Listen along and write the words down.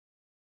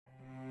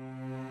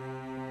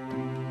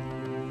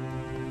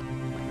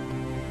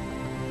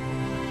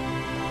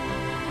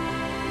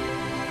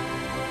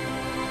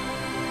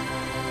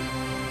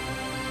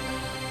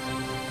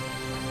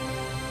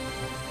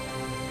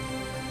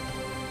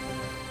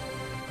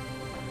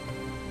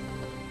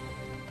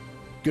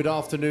Good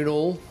afternoon,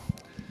 all.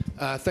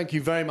 Thank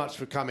you very much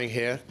for coming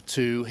here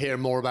to hear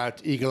more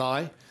about Eagle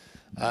Eye.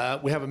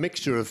 We have a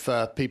mixture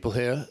of people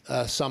here.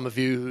 Some of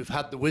you who've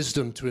had the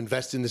wisdom to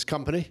invest in this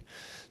company.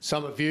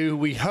 Some of you,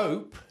 we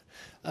hope,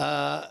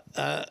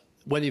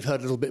 when you've heard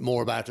a little bit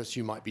more about us,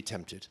 you might be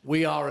tempted.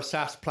 We are a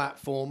SaaS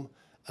platform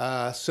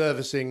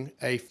servicing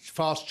a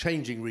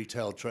fast-changing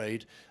retail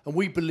trade, and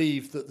we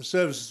believe that the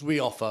services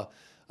we offer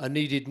are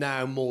needed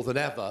now more than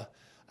ever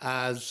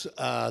as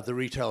the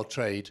retail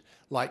trade,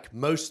 like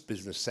most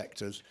business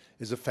sectors,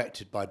 is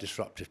affected by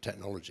disruptive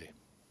technology.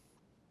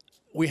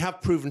 We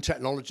have proven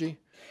technology,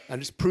 and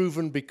it's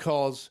proven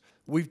because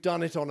we've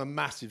done it on a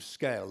massive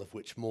scale, of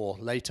which more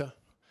later.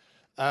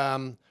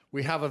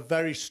 We have a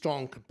very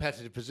strong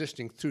competitive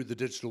positioning through the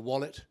digital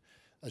wallet.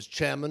 As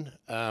chairman,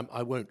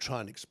 I won't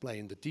try and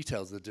explain the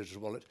details of the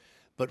digital wallet,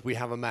 but we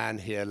have a man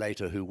here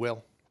later who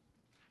will.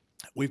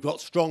 We've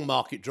got strong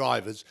market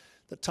drivers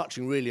that,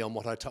 touching really on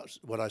what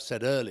I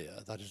said earlier,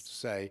 that is to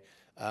say,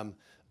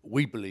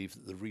 we believe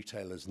that the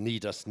retailers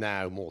need us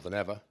now more than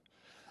ever.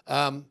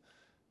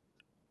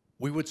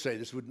 We would say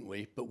this, wouldn't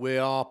we? But we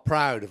are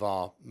proud of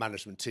our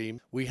management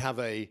team. We have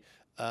a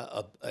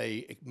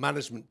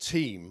management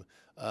team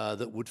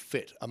that would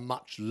fit a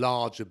much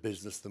larger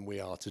business than we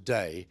are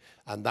today,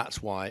 and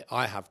that's why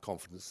I have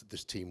confidence that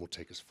this team will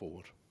take us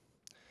forward.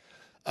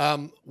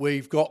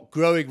 We've got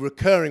growing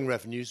recurring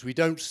revenues. We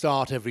don't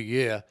start every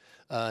year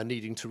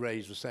needing to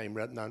raise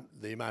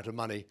the amount of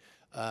money,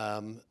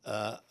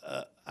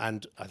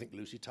 and I think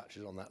Lucy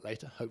touches on that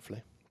later,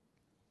 hopefully.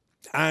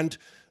 And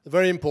a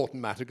very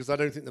important matter, because I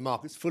don't think the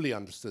market's fully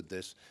understood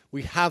this,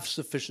 we have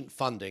sufficient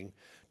funding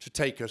to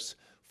take us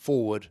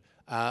forward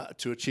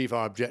to achieve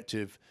our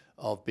objective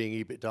of being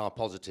EBITDA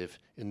positive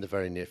in the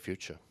very near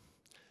future.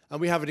 And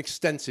we have an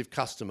extensive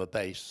customer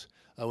base.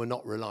 We're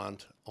not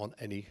reliant on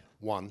any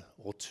one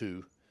or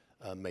two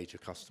major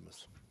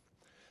customers.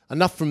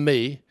 Enough from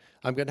me.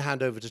 I'm going to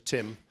hand over to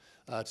Tim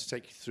to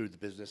take you through the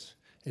business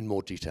in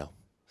more detail.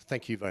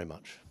 Thank you very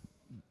much.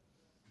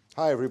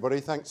 Hi, everybody.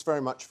 Thanks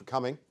very much for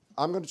coming.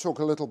 I'm going to talk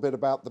a little bit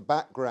about the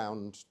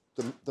background,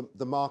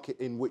 the market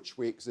in which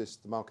we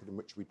exist, the market in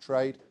which we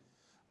trade,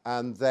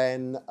 and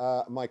then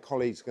my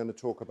colleague's going to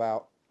talk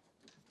about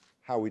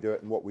how we do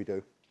it and what we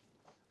do,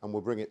 and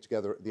we'll bring it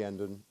together at the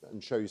end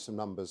and show you some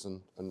numbers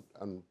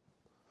and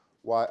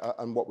why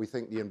and what we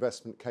think the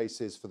investment case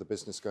is for the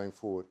business going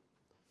forward.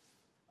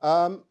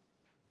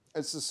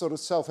 It's a sort of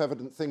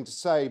self-evident thing to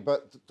say,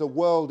 but the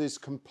world is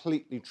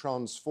completely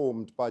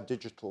transformed by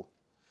digital,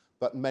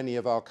 but many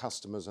of our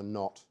customers are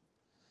not.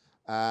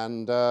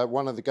 And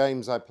one of the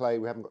games I play,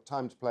 we haven't got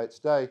time to play it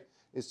today,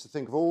 is to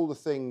think of all the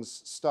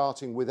things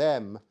starting with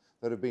M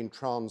that have been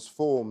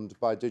transformed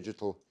by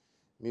digital: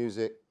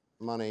 music,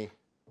 money,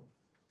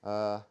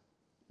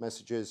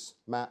 messages,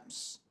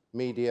 maps,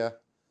 media,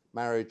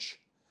 marriage.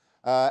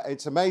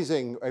 It's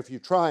amazing if you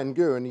try and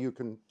go, and you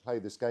can play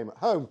this game at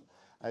home,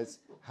 as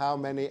how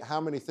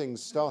many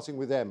things starting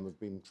with M have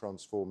been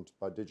transformed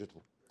by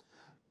digital.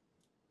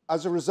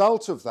 As a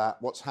result of that,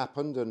 what's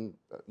happened, and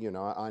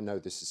I know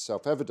this is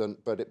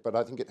self-evident, but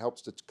I think it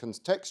helps to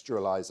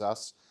contextualize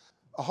us,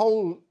 a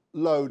whole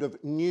load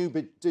of new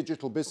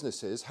digital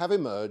businesses have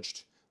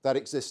emerged that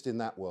exist in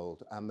that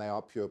world, and they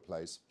are pure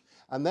plays.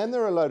 And then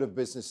there are a load of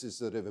businesses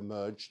that have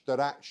emerged that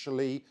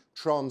actually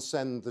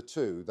transcend the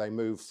two. They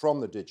move from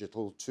the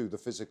digital to the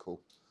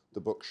physical,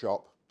 the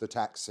bookshop, the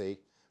taxi,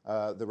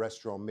 the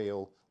restaurant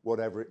meal,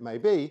 whatever it may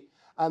be.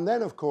 And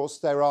then, of course,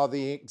 there are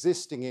the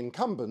existing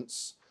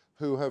incumbents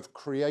who have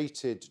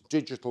created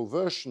digital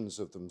versions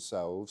of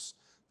themselves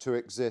to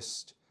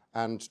exist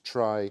and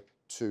try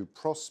to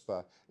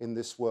prosper in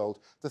this world.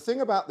 The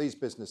thing about these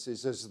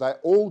businesses is they're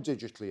all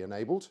digitally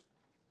enabled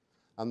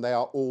and they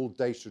are all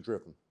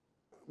data-driven.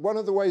 One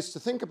of the ways to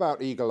think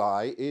about Eagle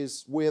Eye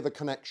is we're the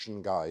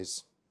connection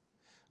guys.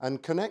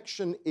 And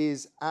connection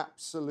is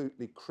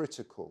absolutely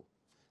critical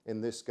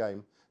in this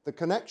game. The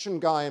connection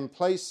guy in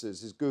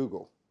places is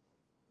Google.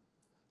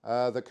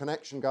 The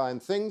connection guy in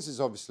things is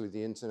obviously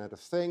the Internet of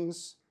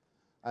Things.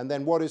 And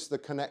then what is the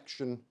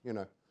connection,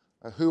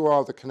 who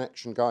are the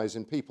connection guys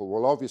in people?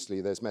 Well, obviously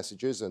there's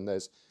messages and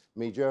there's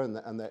media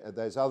and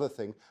there's other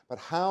things. But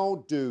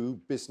how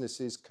do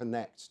businesses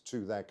connect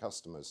to their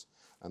customers?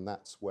 And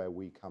that's where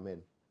we come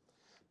in.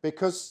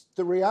 Because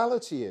the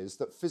reality is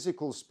that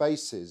physical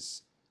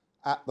spaces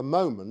at the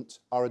moment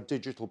are a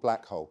digital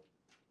black hole.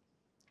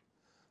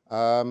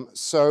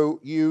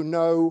 So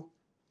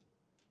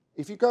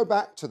if you go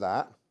back to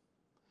that,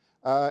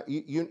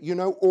 you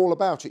know all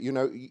about it. You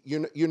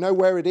know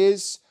where it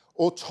is.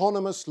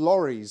 Autonomous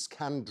lorries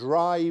can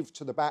drive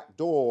to the back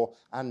door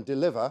and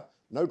deliver.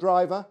 No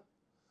driver,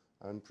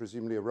 and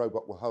presumably a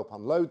robot will help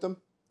unload them.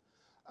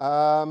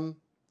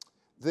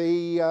 The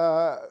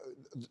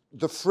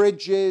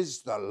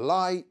fridges, the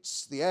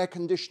lights, the air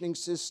conditioning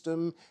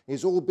system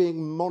is all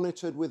being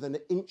monitored within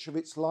an inch of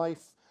its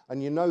life.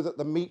 And you know that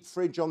the meat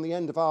fridge on the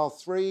end of aisle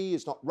 3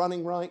 is not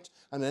running right,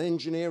 and an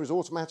engineer is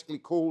automatically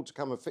called to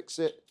come and fix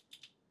it.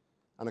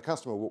 And a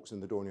customer walks in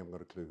the door and you haven't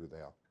got a clue who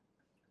they are.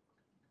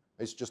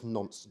 It's just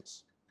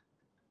nonsense.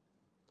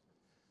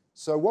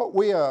 So what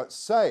we are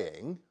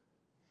saying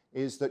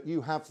is that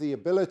you have the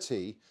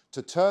ability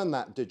to turn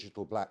that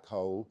digital black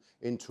hole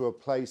into a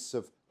place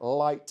of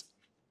light,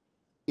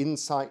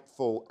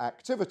 insightful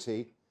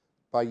activity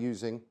by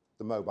using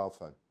the mobile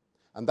phone.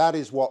 And that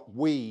is what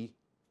we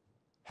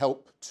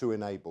help to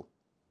enable.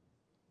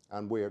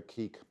 And we're a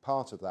key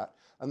part of that.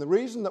 And the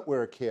reason that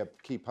we're a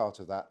key part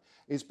of that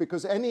is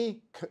because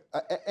any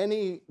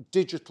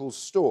digital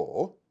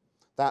store,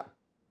 that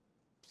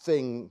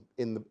thing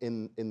in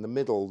the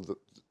middle,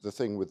 the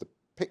thing with the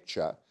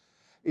picture,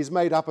 is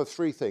made up of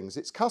three things.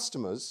 It's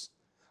customers,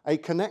 a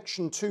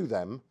connection to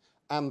them,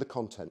 and the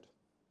content.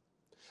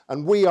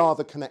 And we are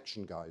the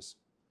connection guys.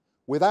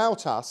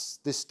 Without us,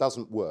 this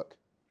doesn't work.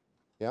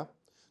 Yeah?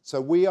 So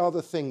we are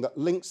the thing that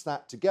links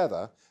that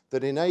together,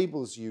 that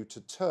enables you to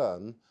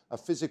turn a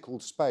physical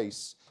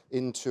space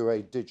into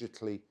a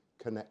digitally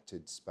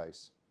connected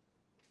space.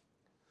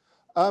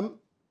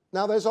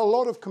 Now, there's a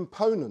lot of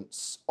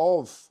components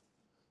of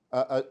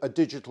a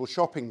digital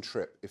shopping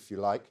trip, if you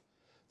like.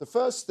 The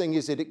first thing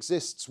is it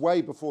exists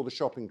way before the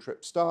shopping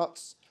trip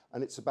starts,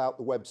 and it's about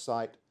the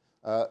website,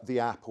 the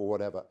app, or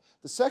whatever.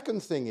 The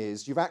second thing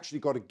is you've actually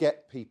got to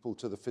get people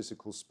to the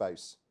physical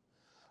space.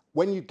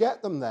 When you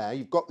get them there,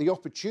 you've got the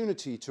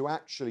opportunity to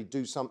actually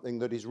do something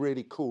that is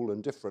really cool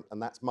and different,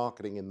 and that's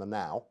marketing in the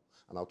now,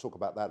 and I'll talk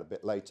about that a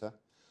bit later.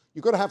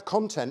 You've got to have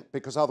content,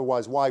 because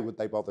otherwise why would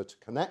they bother to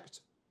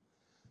connect?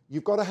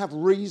 You've got to have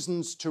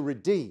reasons to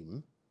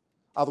redeem.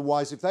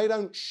 Otherwise, if they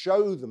don't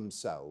show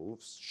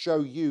themselves, show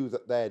you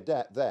that they're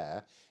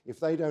there, if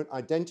they don't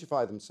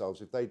identify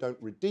themselves, if they don't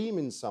redeem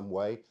in some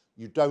way,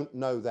 you don't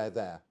know they're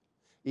there.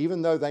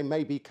 Even though they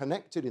may be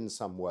connected in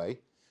some way,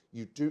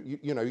 you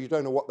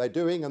don't know what they're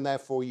doing, and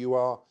therefore you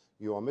are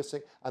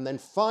missing. And then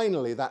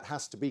finally, that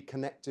has to be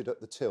connected at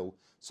the till,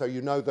 so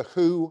you know the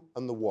who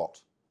and the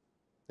what.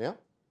 Yeah?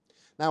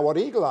 Now, what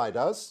Eagle Eye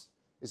does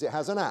is it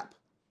has an app.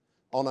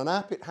 On an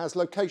app, it has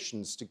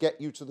locations to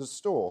get you to the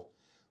store.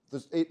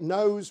 It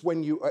knows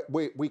when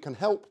we can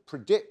help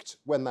predict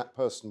when that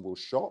person will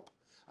shop.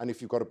 And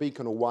if you've got a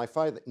beacon or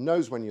Wi-Fi, it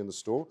knows when you're in the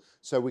store.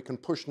 So we can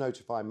push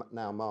notify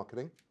now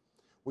marketing.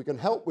 We can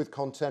help with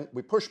content.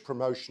 We push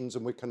promotions,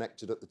 and we're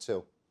connected at the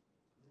till.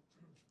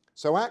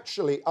 So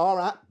actually, our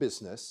app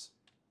business,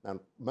 and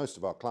most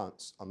of our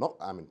clients are not,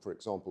 for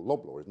example,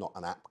 Loblaw is not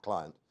an app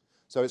client.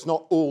 So it's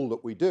not all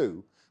that we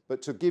do.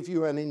 But to give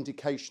you an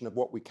indication of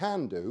what we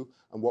can do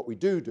and what we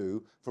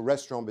do for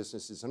restaurant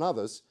businesses and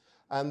others.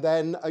 And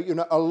then,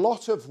 a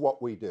lot of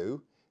what we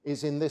do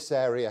is in this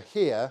area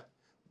here,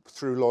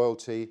 through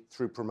loyalty,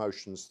 through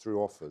promotions,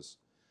 through offers.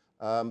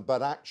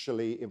 But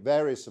actually, in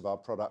various of our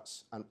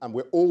products, and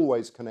we're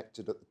always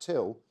connected at the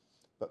till,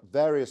 but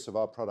various of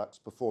our products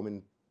perform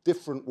in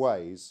different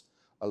ways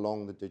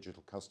along the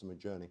digital customer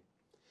journey.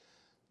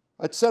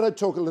 I said I'd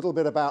talk a little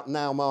bit about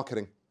now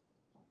marketing.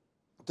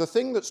 The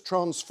thing that's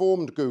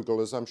transformed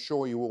Google, as I'm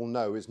sure you all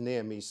know, is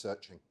near me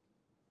searching.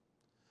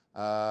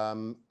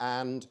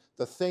 And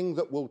the thing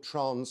that will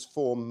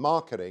transform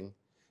marketing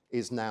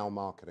is now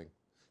marketing.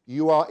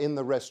 You are in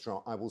the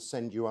restaurant, I will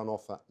send you an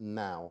offer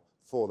now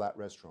for that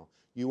restaurant.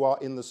 You are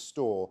in the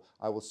store,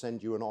 I will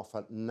send you an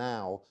offer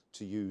now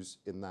to use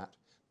in that.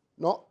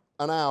 Not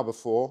an hour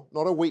before,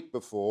 not a week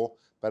before,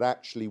 but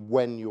actually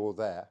when you're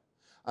there.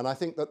 And I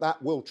think that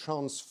that will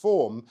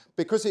transform,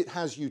 because it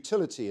has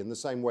utility in the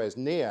same way as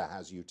near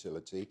has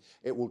utility,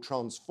 it will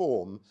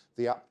transform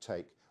the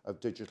uptake of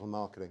digital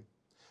marketing.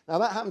 Now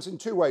that happens in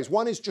two ways.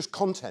 One is just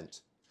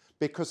content,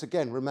 because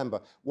again,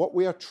 remember, what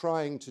we are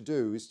trying to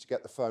do is to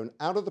get the phone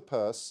out of the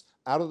purse,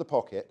 out of the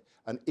pocket,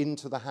 and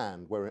into the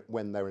hand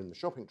when they're in the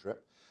shopping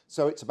trip.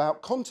 So it's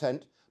about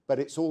content, but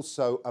it's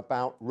also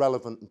about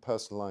relevant and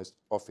personalized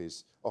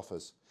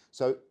offers.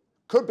 So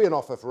could be an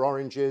offer for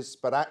oranges,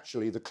 but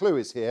actually the clue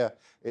is here,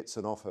 it's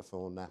an offer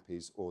for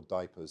nappies or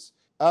diapers.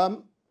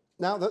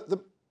 Now,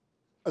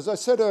 as I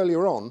said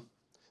earlier on,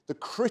 the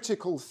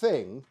critical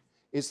thing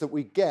is that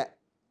we get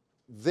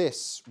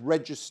this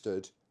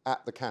registered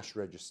at the cash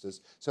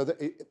registers. So that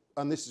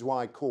and this is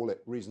why I call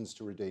it reasons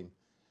to redeem.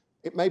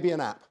 It may be an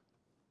app.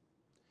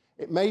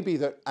 It may be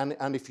that,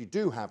 and if you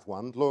do have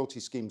one, loyalty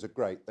schemes are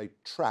great. They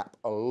trap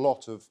a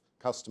lot of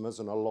customers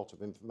and a lot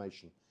of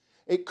information.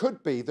 It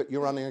could be that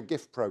you're running a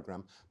gift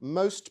program.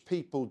 Most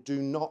people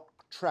do not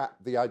trap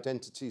the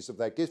identities of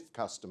their gift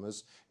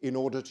customers in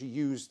order to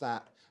use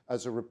that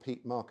as a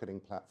repeat marketing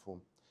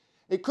platform.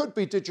 It could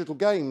be digital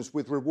games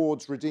with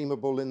rewards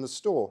redeemable in the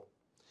store.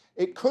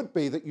 It could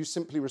be that you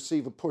simply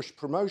receive a push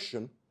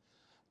promotion.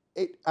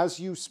 As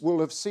you will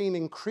have seen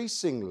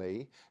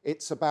increasingly,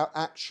 it's about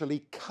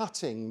actually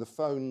cutting the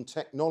phone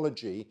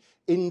technology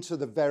into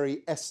the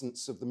very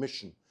essence of the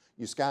mission.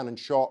 You scan and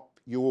shop,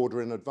 you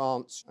order in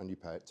advance, and you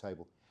pay at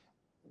table.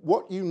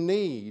 What you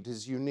need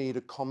is you need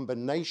a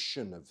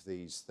combination of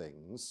these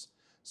things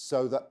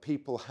so that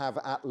people have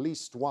at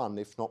least one,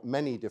 if not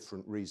many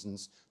different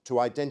reasons to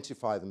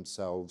identify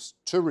themselves,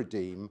 to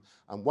redeem,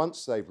 and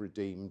once they've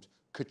redeemed,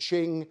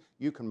 ka-ching,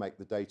 you can make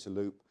the data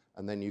loop,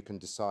 and then you can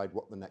decide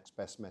what the next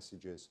best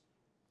message is.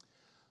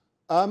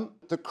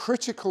 The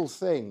critical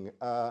thing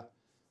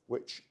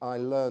which I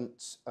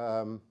learnt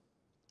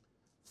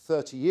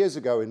 30 years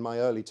ago in my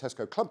early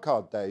Tesco Club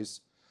Card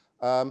days,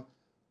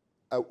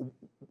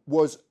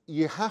 was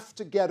you have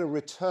to get a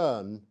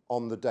return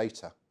on the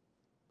data.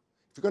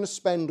 If you're going to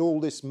spend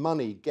all this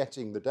money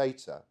getting the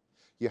data,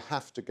 you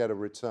have to get a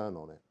return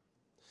on it.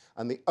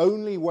 And the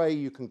only way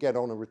you can get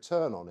on a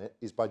return on it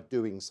is by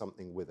doing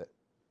something with it.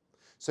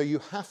 So you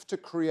have to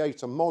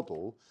create a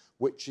model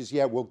which is,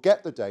 yeah, we'll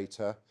get the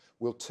data,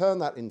 we'll turn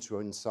that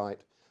into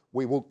insight,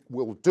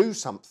 we'll do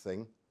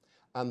something,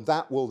 and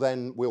that will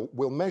then,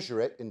 we'll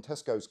measure it. In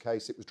Tesco's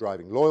case, it was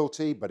driving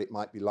loyalty, but it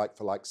might be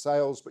like-for-like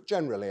sales. But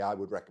generally, I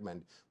would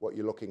recommend what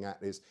you're looking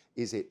at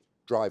is it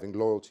driving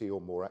loyalty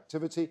or more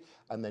activity?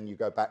 And then you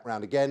go back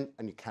round again,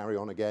 and you carry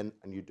on again,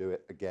 and you do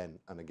it again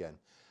and again.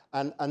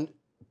 And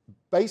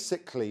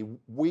basically,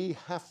 we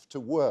have to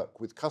work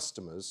with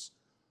customers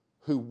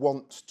who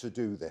want to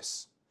do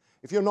this.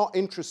 If you're not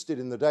interested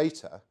in the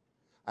data,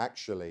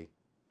 actually,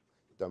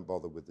 don't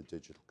bother with the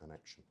digital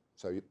connection.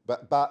 So,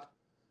 but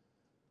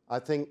I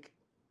think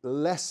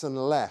less and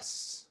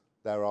less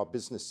there are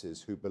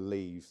businesses who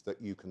believe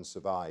that you can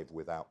survive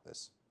without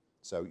this.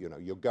 So, you know,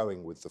 you're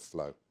going with the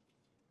flow.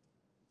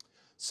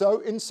 So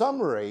in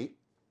summary,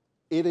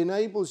 it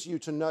enables you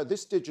to know,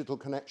 this digital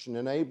connection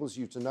enables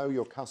you to know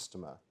your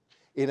customer.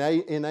 It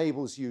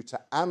enables you to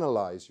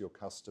analyze your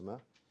customer.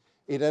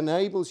 It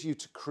enables you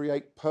to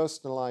create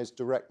personalized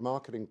direct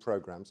marketing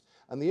programs.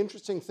 And the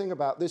interesting thing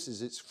about this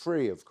is it's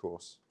free, of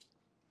course.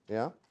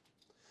 Yeah?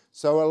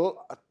 So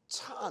a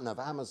ton of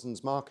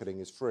Amazon's marketing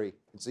is free.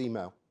 It's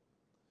email.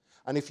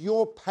 And if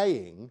you're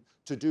paying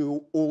to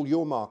do all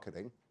your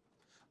marketing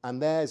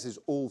and theirs is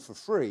all for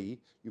free,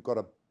 you've got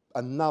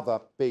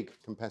another big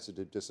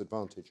competitive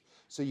disadvantage.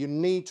 So you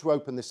need to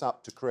open this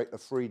up to create a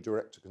free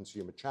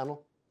direct-to-consumer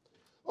channel.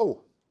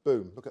 Oh,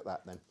 boom, look at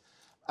that then.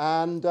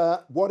 And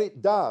what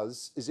it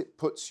does is it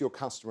puts your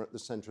customer at the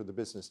center of the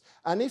business.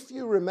 And if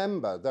you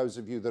remember, those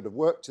of you that have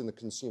worked in the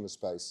consumer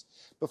space,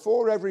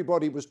 before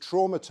everybody was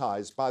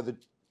traumatized by the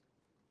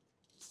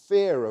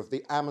fear of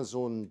the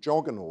Amazon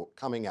juggernaut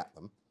coming at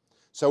them,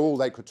 so all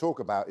they could talk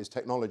about is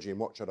technology and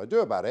what should I do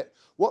about it,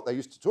 what they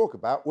used to talk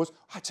about was,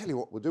 I tell you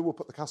what we'll do, we'll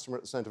put the customer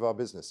at the center of our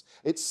business.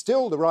 It's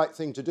still the right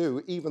thing to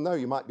do, even though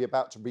you might be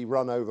about to be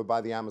run over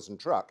by the Amazon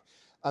truck.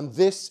 And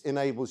this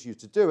enables you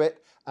to do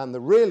it. And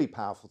the really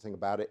powerful thing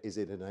about it is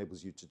it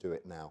enables you to do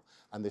it now.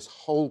 And this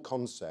whole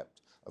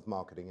concept of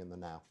marketing in the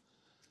now.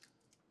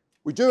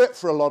 We do it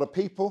for a lot of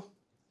people.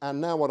 And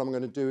now what I'm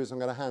going to do is I'm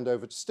going to hand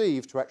over to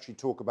Steve to actually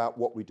talk about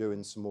what we do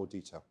in some more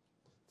detail.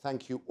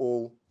 Thank you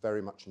all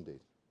very much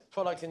indeed.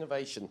 Product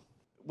innovation.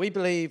 We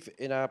believe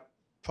in our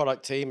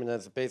product team and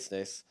as a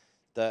business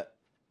that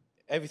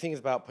everything is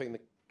about putting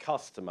the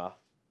customer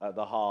at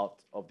the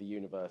heart of the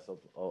universe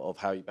of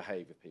how you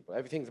behave with people.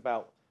 Everything's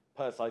about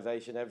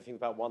personalization, everything's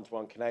about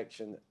one-to-one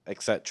connection,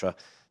 etc.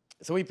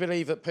 So we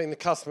believe that putting the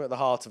customer at the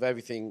heart of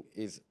everything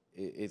is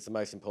the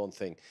most important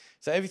thing.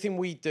 So everything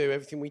we do,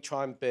 everything we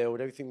try and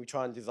build, everything we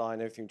try and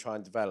design, everything we try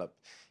and develop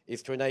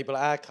is to enable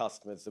our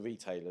customers, the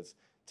retailers,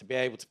 to be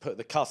able to put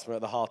the customer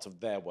at the heart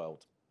of their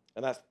world.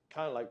 And that's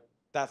kind of like,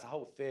 that's the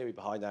whole theory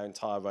behind our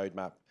entire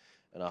roadmap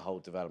and our whole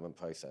development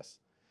process.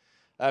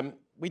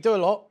 We do a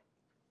lot.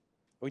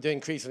 We do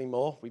increasingly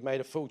more. We've made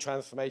a full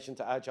transformation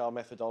to agile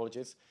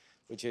methodologies,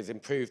 which has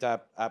improved our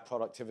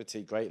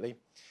productivity greatly.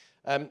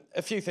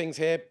 A few things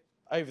here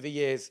over the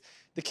years.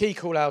 The key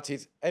call out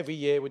is every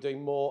year we're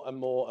doing more and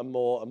more and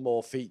more and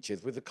more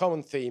features with the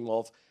common theme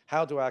of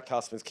how do our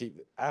customers keep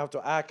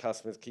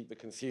the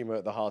consumer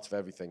at the heart of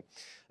everything.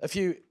 A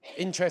few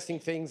interesting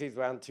things is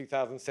around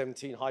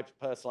 2017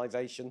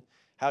 hyper-personalization.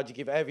 How do you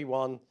give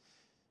everyone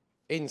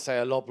in, say,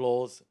 a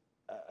Loblaw's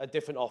a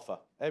different offer?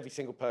 Every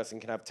single person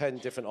can have 10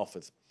 different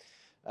offers.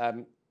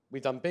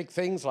 We've done big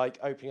things like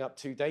opening up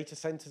 2 data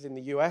centers in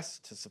the US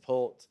to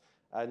support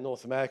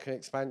North American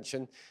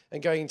expansion.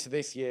 And going into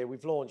this year,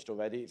 we've launched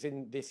already, it's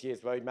in this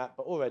year's roadmap,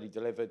 but already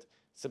delivered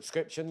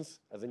subscriptions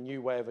as a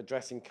new way of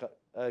addressing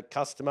a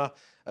customer,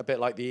 a bit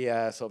like the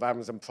sort of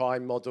Amazon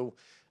Prime model.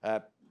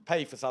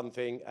 Pay for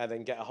something and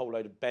then get a whole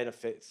load of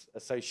benefits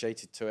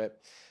associated to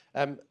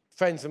it.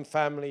 Friends and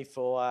family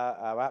for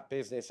our app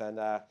business and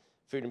our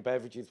food and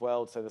beverages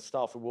world, so the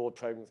staff reward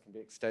programs can be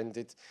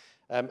extended.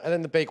 And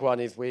then the big one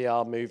is we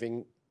are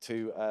moving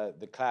to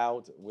the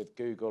cloud with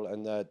Google,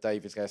 and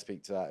Dave is going to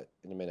speak to that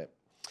in a minute.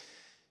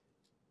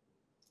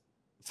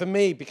 For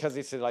me, because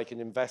this is like an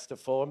investor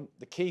forum,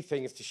 the key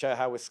thing is to show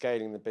how we're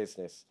scaling the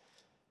business.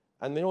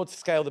 And in order to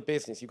scale the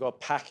business, you've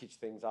got to package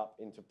things up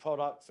into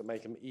products and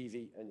make them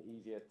easy and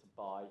easier to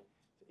buy,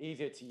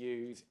 easier to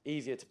use,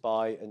 easier to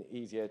buy, and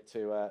easier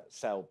to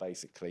sell,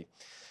 basically.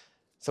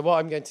 So what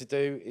I'm going to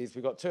do is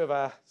we've got 2 of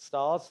our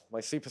stars, my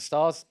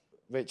superstars,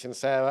 Rich and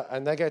Sarah,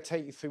 and they're going to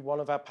take you through one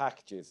of our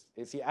packages.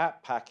 It's the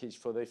app package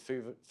for the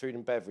food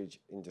and beverage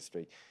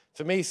industry.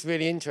 For me, it's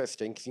really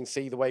interesting because you can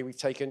see the way we've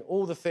taken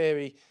all the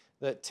theory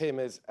that Tim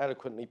has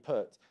eloquently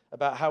put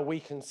about how we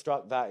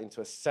construct that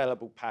into a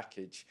sellable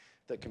package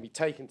that can be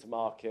taken to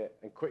market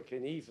and quickly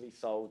and easily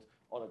sold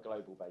on a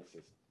global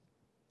basis.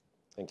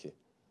 Thank you.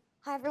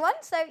 Hi everyone.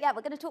 So yeah,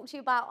 we're going to talk to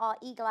you about our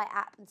Eagle Eye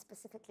app and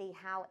specifically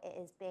how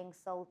it is being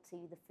sold to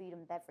the food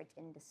and beverage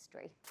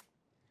industry.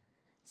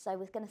 So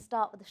we're going to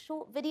start with a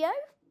short video.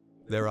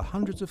 There are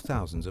hundreds of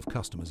thousands of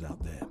customers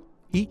out there,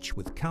 each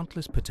with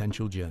countless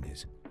potential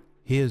journeys.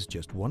 Here's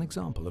just one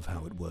example of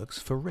how it works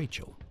for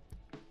Rachel.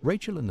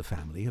 Rachel and the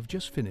family have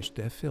just finished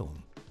their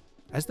film.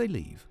 As they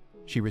leave,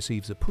 she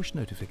receives a push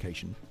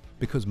notification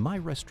because My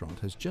Restaurant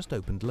has just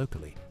opened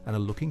locally and are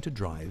looking to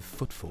drive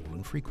footfall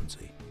and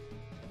frequency.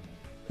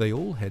 They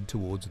all head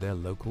towards their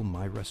local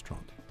My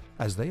Restaurant.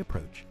 As they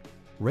approach,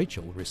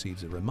 Rachel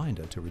receives a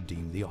reminder to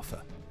redeem the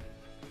offer.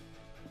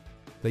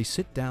 They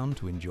sit down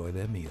to enjoy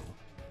their meal.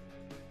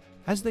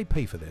 As they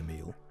pay for their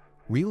meal,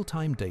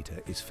 real-time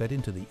data is fed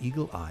into the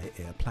Eagle Eye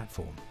Air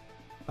platform,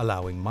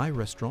 allowing My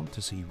Restaurant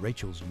to see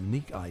Rachel's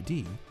unique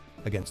ID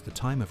against the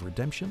time of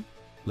redemption,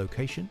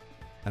 location,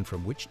 and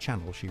from which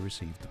channel she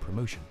received the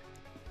promotion.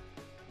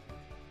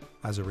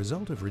 As a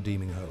result of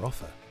redeeming her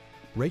offer,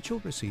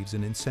 Rachel receives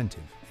an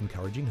incentive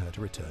encouraging her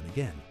to return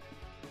again.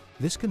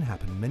 This can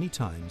happen many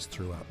times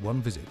throughout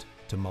one visit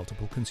to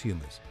multiple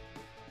consumers.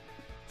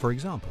 For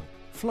example,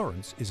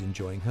 Florence is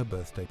enjoying her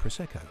birthday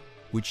Prosecco,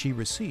 which she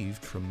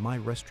received from My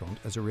Restaurant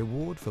as a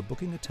reward for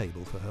booking a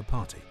table for her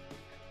party.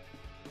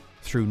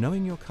 Through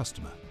knowing your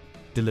customer,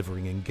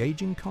 delivering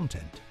engaging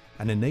content,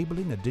 and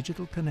enabling a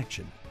digital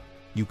connection,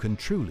 you can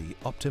truly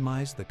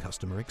optimize the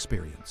customer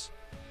experience.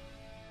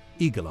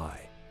 Eagle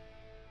Eye,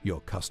 your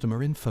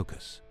customer in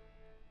focus.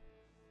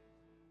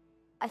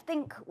 I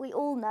think we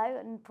all know,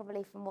 and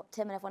probably from what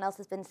Tim and everyone else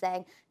has been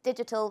saying,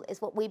 digital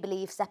is what we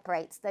believe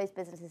separates those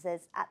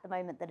businesses at the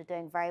moment that are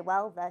doing very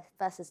well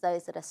versus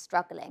those that are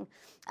struggling.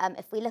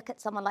 If we look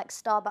at someone like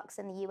Starbucks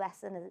in the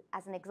US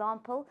as an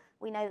example,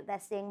 we know that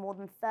they're seeing more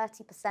than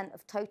 30%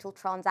 of total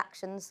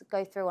transactions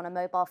go through on a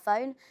mobile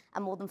phone,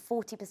 and more than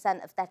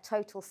 40% of their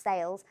total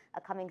sales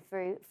are coming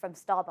through from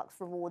Starbucks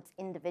Rewards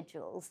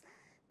individuals.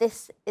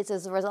 This is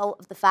as a result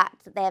of the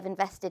fact that they have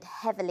invested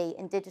heavily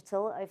in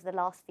digital over the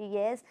last few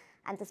years,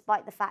 and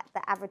despite the fact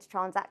that average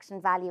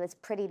transaction value is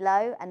pretty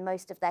low and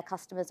most of their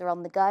customers are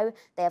on the go,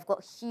 they have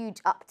got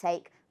huge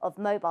uptake of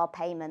mobile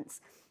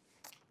payments.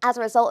 As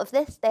a result of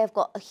this, they have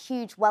got a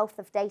huge wealth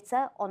of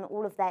data on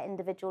all of their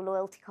individual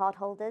loyalty card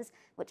holders,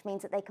 which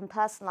means that they can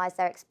personalize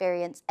their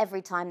experience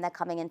every time they're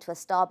coming into a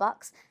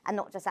Starbucks, and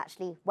not just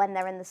actually when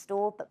they're in the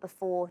store, but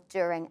before,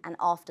 during, and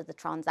after the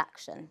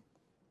transaction.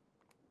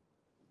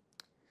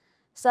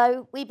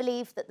 So we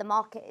believe that the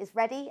market is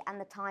ready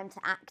and the time to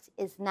act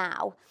is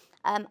now.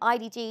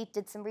 IDG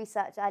did some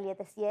research earlier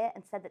this year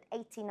and said that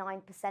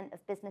 89%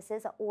 of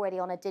businesses are already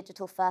on a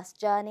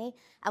digital-first journey,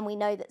 and we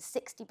know that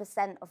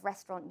 60% of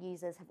restaurant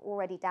users have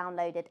already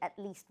downloaded at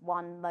least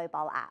one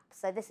mobile app.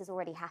 So this is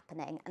already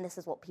happening, and this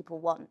is what people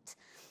want.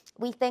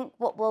 We think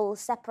what will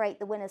separate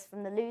the winners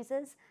from the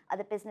losers are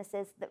the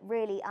businesses that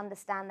really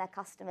understand their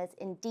customers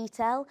in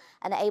detail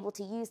and are able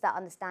to use that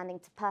understanding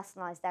to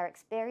personalize their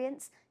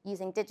experience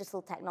using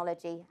digital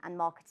technology and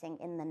marketing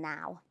in the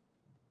now.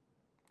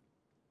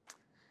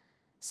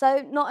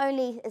 So not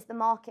only is the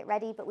market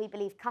ready, but we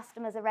believe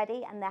customers are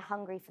ready and they're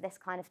hungry for this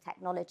kind of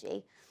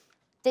technology.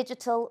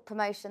 Digital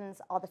promotions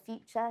are the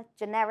future.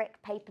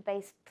 Generic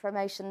paper-based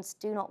promotions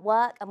do not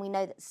work, and we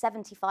know that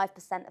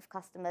 75% of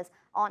customers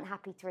aren't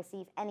happy to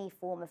receive any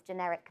form of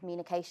generic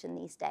communication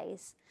these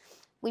days.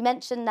 We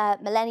mentioned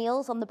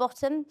millennials on the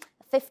bottom,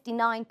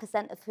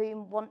 59% of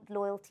whom want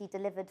loyalty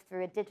delivered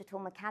through a digital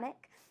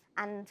mechanic.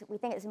 And we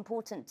think it's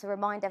important to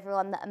remind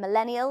everyone that a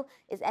millennial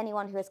is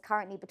anyone who is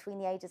currently between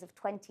the ages of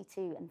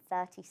 22 and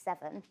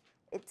 37.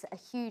 It's a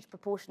huge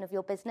proportion of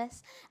your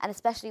business, and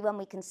especially when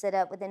we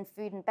consider within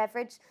food and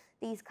beverage,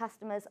 these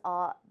customers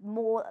are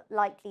more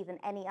likely than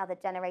any other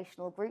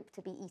generational group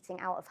to be eating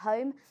out of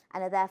home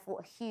and are therefore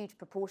a huge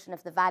proportion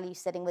of the value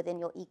sitting within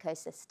your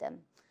ecosystem.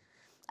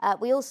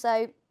 We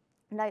also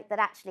note that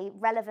actually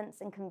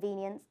relevance and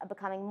convenience are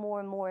becoming more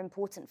and more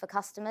important for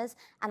customers,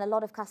 and a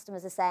lot of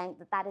customers are saying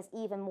that that is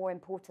even more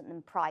important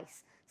than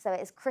price. So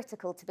it is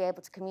critical to be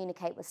able to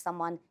communicate with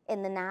someone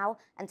in the now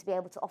and to be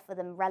able to offer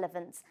them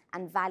relevance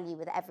and value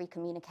with every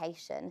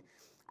communication.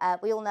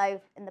 We all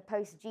know in the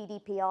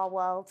post-GDPR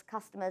world,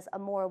 customers are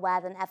more aware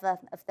than ever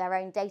of their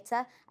own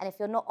data, and if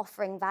you're not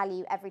offering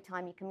value every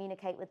time you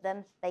communicate with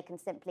them, they can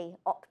simply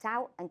opt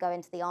out and go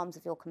into the arms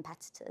of your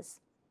competitors.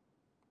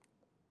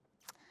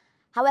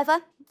 However,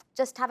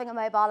 just having a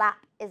mobile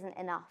app isn't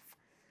enough.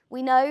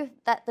 We know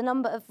that the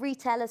number of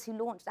retailers who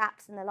launched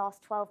apps in the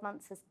last 12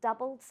 months has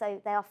doubled,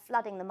 so they are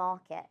flooding the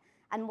market.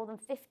 And more than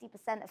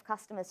 50% of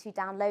customers who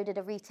downloaded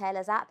a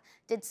retailer's app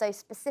did so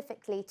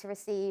specifically to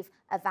receive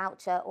a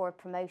voucher or a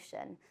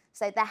promotion.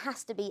 So there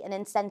has to be an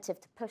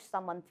incentive to push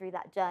someone through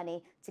that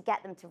journey to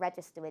get them to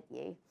register with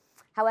you.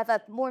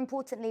 However, more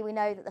importantly, we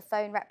know that the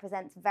phone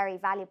represents very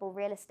valuable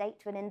real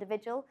estate to an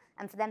individual,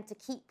 and for them to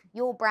keep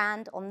your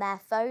brand on their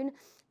phone,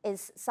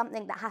 is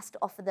something that has to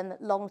offer them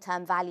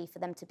long-term value for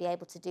them to be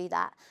able to do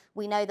that.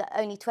 We know that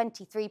only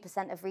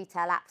 23% of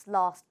retail apps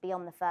last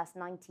beyond the first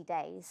 90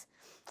 days.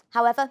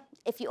 However,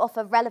 if you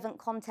offer relevant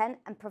content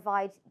and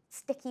provide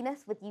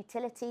stickiness with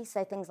utility,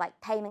 so things like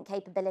payment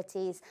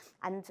capabilities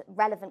and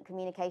relevant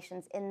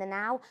communications in the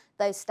now,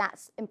 those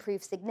stats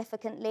improve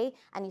significantly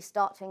and you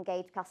start to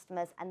engage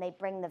customers and they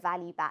bring the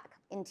value back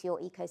into your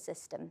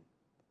ecosystem.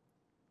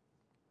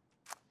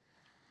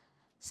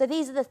 So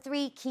these are the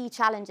 3 key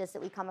challenges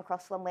that we come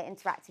across when we're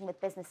interacting with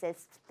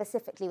businesses,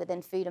 specifically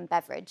within food and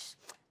beverage.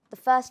 The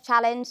first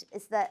challenge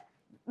is that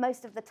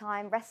most of the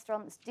time,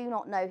 restaurants do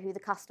not know who the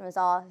customers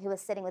are who are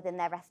sitting within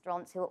their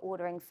restaurants, who are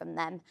ordering from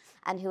them,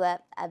 and who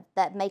are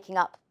making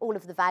up all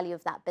of the value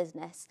of that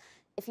business.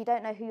 If you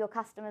don't know who your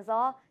customers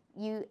are,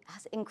 you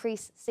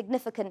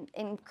significant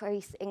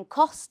increase in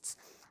costs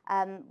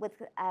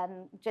with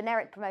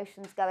generic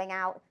promotions going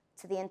out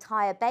to the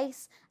entire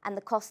base, and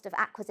the cost of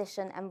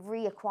acquisition and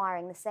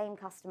reacquiring the same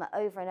customer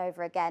over and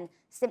over again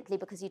simply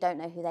because you don't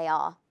know who they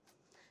are.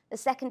 The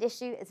second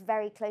issue is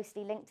very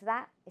closely linked to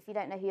that. If you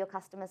don't know who your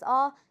customers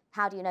are,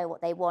 how do you know what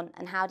they want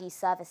and how do you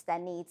service their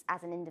needs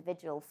as an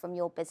individual from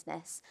your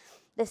business?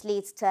 This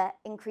leads to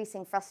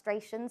increasing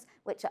frustrations,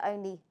 which are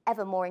only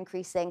ever more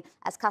increasing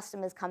as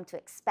customers come to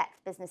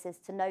expect businesses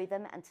to know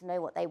them and to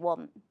know what they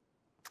want.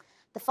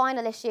 The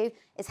final issue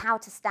is how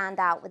to stand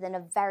out within a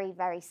very,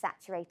 very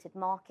saturated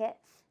market.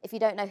 If you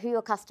don't know who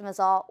your customers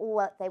are or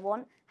what they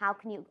want, how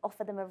can you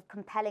offer them a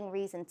compelling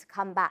reason to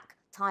come back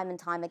time and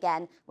time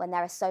again when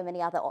there are so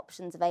many other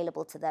options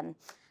available to them?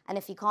 And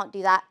if you can't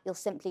do that, you'll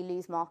simply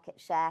lose market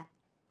share.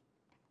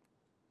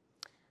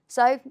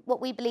 So what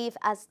we believe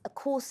as a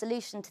core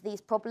solution to these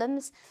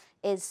problems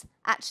is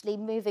actually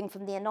moving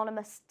from the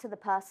anonymous to the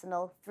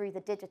personal through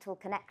the digital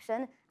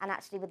connection, and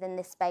actually within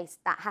this space,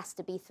 that has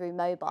to be through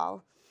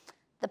mobile.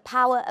 The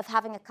power of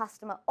having a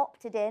customer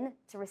opted in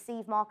to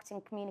receive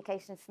marketing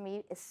communications from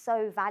you is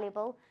so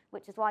valuable,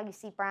 which is why you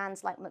see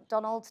brands like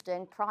McDonald's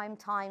doing prime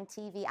time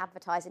TV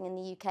advertising in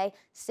the UK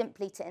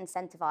simply to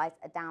incentivize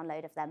a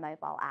download of their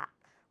mobile app.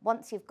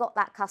 Once you've got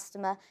that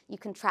customer, you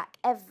can track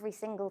every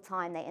single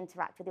time they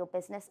interact with your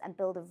business and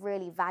build a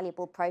really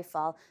valuable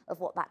profile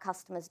of what that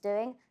customer's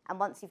doing. And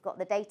once you've got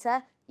the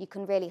data, you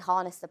can really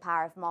harness the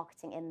power of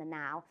marketing in the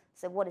now.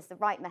 So what is the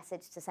right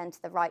message to send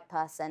to the right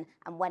person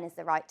and when is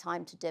the right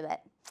time to do it?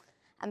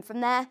 And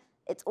from there,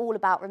 it's all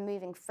about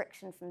removing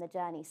friction from the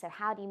journey. So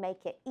how do you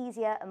make it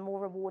easier and more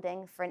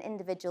rewarding for an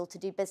individual to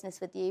do business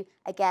with you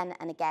again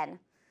and again?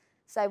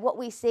 So what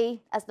we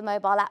see as the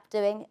mobile app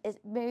doing is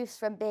moves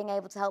from being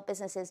able to help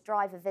businesses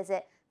drive a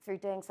visit through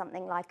doing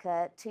something like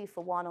a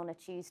 2-for-1 on a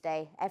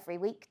Tuesday every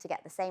week to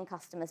get the same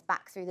customers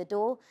back through the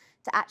door,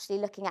 to actually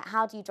looking at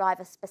how do you drive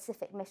a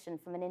specific mission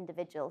from an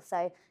individual.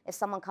 So if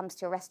someone comes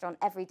to your restaurant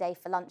every day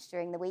for lunch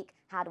during the week,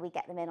 how do we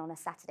get them in on a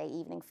Saturday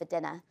evening for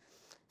dinner?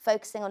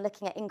 Focusing on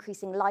looking at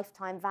increasing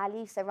lifetime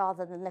value. So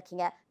rather than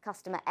looking at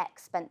customer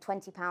X spent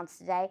 £20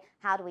 today,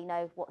 how do we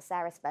know what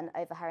Sarah spent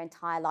over her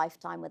entire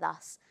lifetime with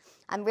us?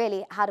 And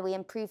really, how do we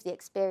improve the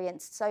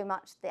experience so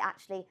much that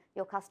actually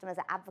your customers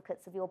are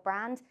advocates of your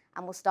brand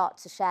and will start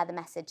to share the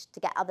message to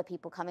get other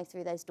people coming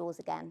through those doors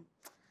again?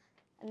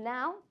 And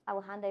now I will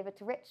hand over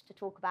to Rich to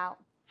talk about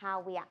how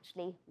we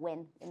actually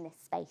win in this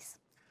space.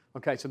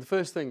 Okay, so the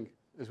first thing,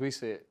 as we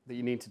see it, that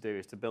you need to do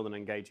is to build an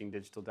engaging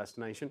digital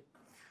destination.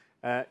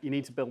 You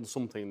need to build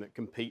something that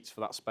competes for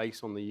that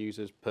space on the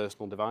user's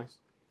personal device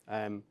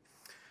and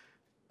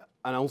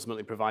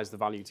ultimately provides the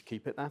value to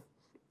keep it there.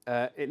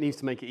 It needs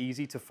to make it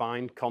easy to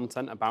find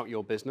content about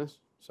your business.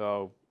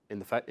 So in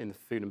the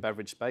food and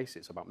beverage space,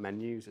 it's about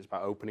menus, it's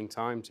about opening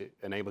times, it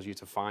enables you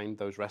to find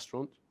those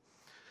restaurants.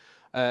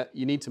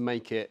 You need to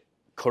make it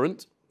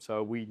current.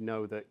 So we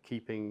know that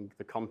keeping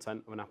the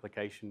content of an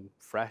application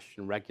fresh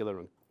and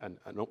regular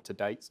and up to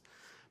date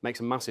makes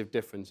a massive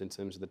difference in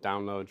terms of the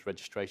downloads,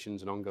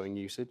 registrations, and ongoing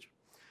usage.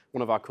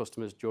 One of our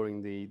customers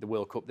during the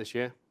World Cup this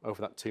year,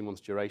 over that 2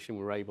 months duration,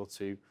 were able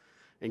to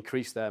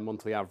increase their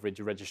monthly average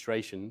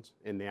registrations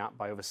in the app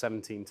by over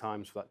 17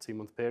 times for that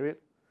 2-month period.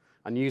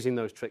 And using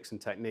those tricks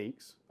and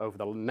techniques over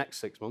the next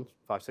 6 months,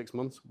 5-6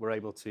 months, we're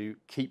able to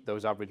keep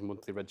those average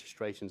monthly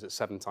registrations at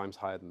 7 times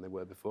higher than they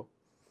were before.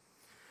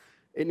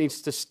 It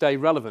needs to stay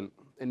relevant.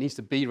 It needs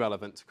to be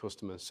relevant to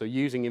customers. So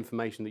using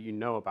information that you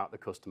know about the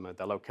customer,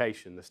 their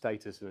location, the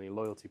status in any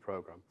loyalty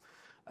program,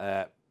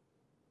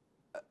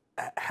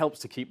 helps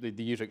to keep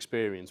the user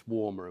experience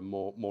warmer and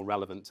more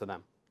relevant to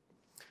them.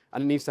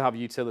 And it needs to have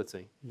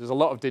utility. There's a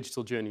lot of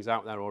digital journeys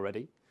out there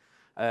already.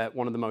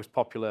 One of the most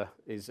popular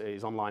is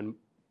online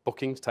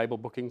bookings, table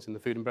bookings in the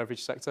food and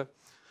beverage sector.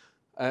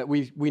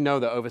 We know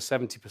that over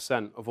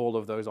 70% of all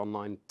of those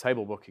online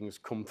table bookings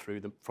come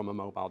through from a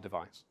mobile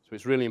device. So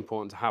it's really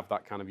important to have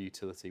that kind of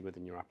utility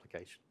within your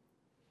application.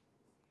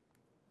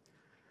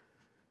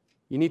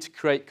 You need to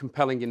create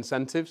compelling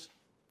incentives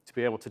to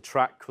be able to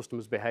track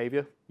customers'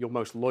 behavior, your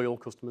most loyal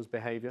customers'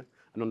 behavior,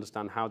 and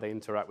understand how they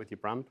interact with your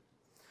brand.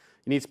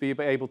 You need to be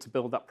able to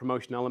build that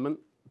promotion element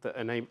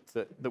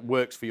that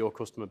works for your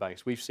customer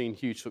base. We've seen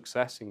huge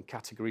success in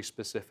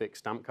category-specific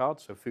stamp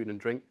cards, so food and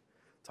drink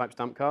type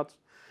stamp cards.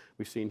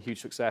 We've seen huge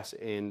success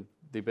in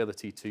the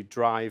ability to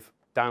drive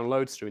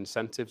downloads through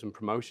incentives and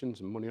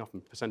promotions and money off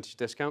and percentage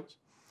discounts.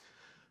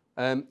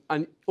 And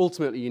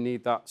ultimately, you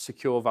need that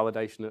secure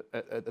validation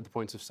at the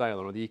point of sale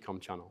or the e-com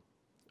channel.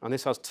 And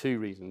this has two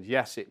reasons.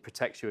 Yes, it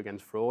protects you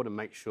against fraud and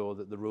makes sure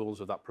that the rules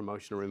of that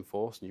promotion are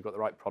enforced and you've got the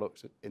right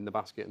products in the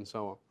basket and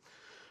so on.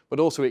 But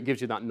also, it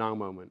gives you that now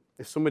moment.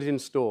 If somebody's in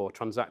store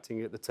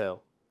transacting at the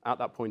till at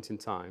that point in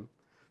time,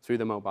 through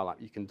the mobile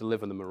app, you can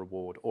deliver them a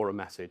reward or a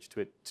message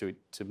to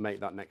make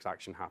that next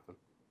action happen.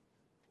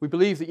 We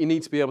believe that you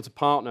need to be able to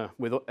partner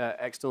with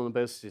external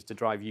businesses to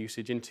drive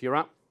usage into your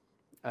app.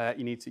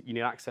 You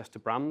need access to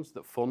brands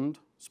that fund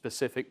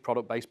specific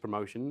product-based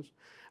promotions,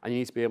 and you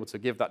need to be able to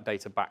give that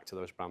data back to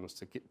those brands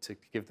to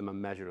give them a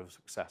measure of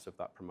success of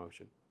that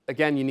promotion.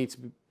 Again, you need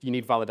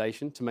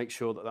validation to make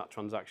sure that that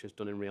transaction is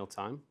done in real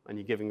time, and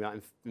you're giving that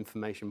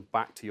information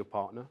back to your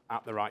partner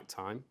at the right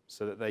time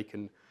so that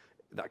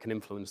that can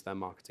influence their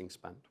marketing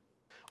spend.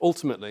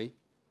 Ultimately,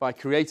 by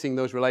creating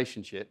those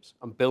relationships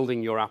and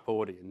building your app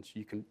audience,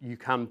 you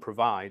can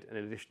provide an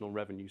additional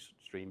revenue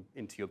stream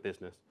into your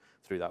business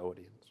through that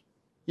audience.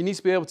 You need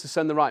to be able to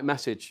send the right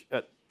message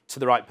to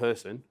the right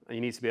person, and you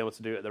need to be able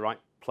to do it at the right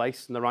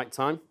place and the right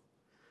time.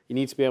 You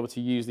need to be able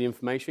to use the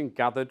information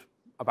gathered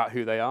about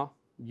who they are.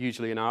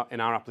 Usually in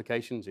our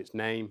applications, it's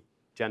name,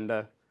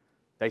 gender,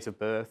 date of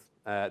birth,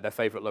 their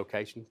favourite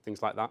location,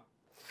 things like that.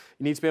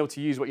 You need to be able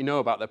to use what you know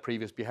about their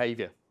previous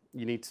behaviour.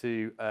 You need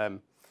to,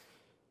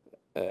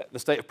 the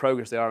state of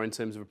progress they are in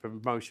terms of a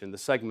promotion, the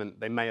segment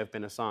they may have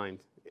been assigned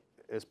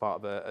as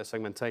part of a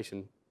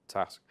segmentation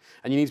task.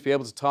 And you need to be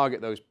able to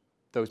target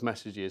those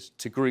messages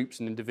to groups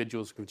and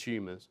individuals,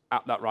 consumers,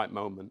 at that right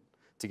moment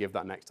to give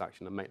that next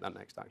action and make that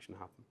next action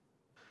happen.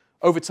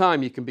 Over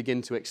time, you can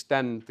begin to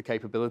extend the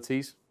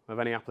capabilities of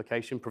any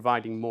application,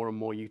 providing more and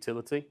more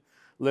utility,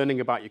 learning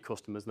about your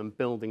customers, then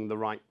building the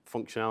right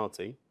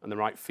functionality and the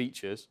right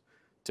features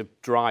to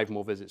drive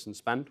more visits and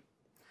spend.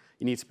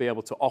 You need to be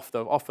able to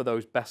offer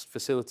those best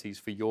facilities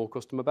for your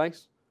customer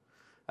base.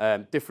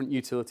 Different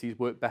utilities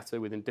work better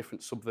within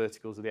different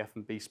sub-verticals of the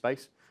F&B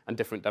space and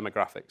different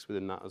demographics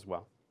within that as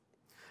well.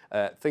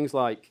 Things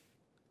like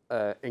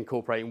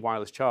incorporating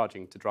wireless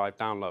charging to drive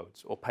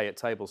downloads or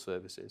pay-at-table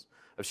services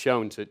have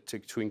shown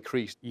to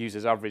increase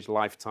users' average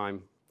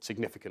lifetime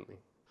significantly.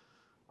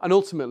 And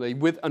ultimately,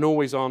 with an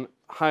always-on,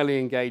 highly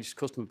engaged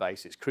customer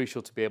base, it's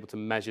crucial to be able to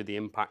measure the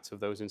impact of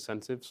those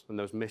incentives and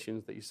those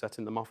missions that you're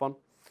setting them off on.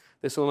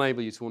 This will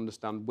enable you to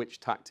understand which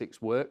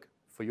tactics work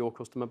for your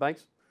customer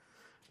base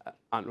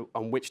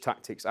and which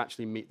tactics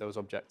actually meet those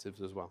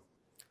objectives as well.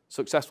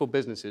 Successful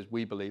businesses,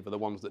 we believe, are the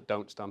ones that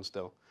don't stand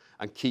still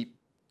and keep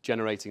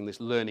generating this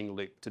learning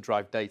loop to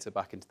drive data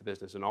back into the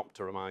business and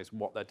optimize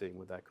what they're doing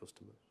with their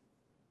customers.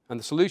 And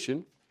the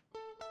solution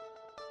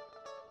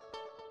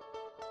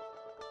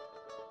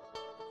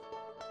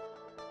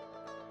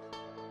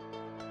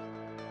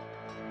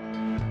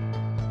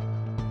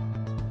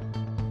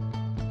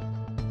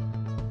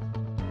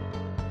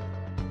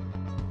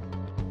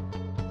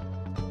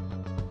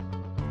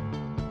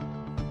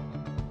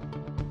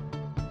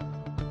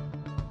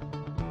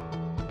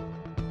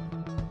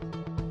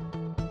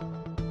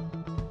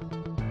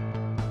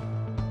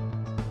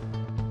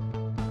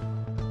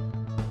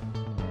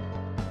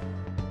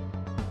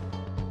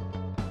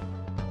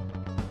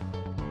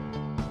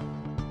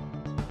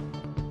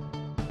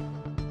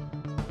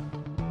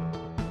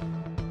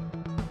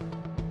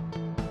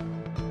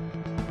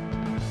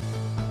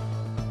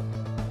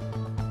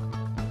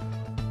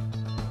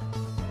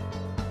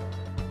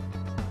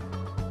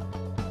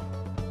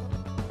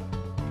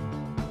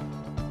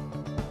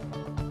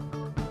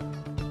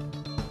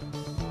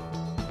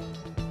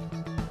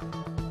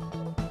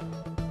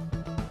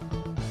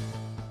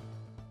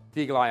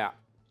the Eagle Eye app.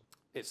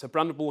 It's a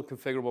brandable and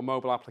configurable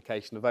mobile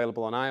application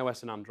available on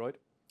iOS and Android,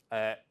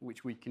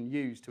 which we can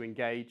use to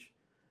engage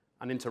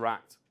and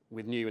interact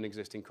with new and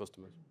existing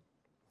customers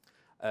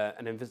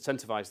and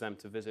incentivize them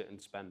to visit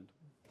and spend.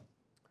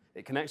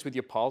 It connects with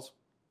your POS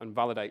and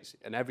validates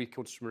in every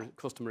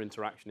customer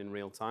interaction in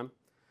real time,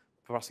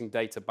 passing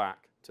data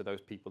back to those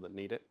people that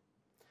need it.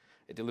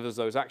 It delivers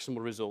those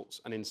actionable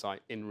results and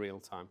insight in real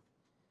time.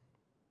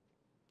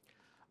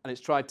 And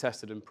it's tried,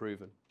 tested, and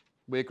proven.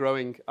 We're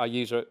growing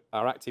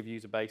our active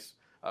user base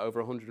at over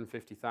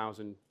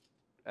 150,000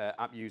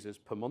 app users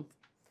per month.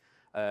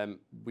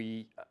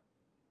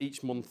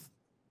 Each month,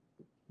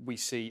 we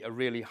see a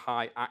really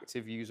high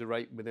active user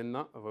rate within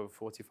that of over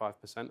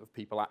 45% of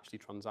people actually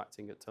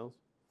transacting at tills.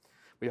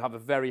 We have a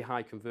very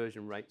high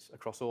conversion rates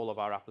across all of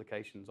our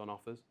applications on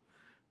offers,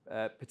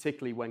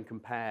 particularly when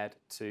compared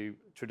to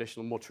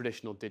more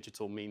traditional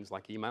digital means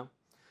like email,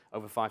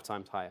 over 5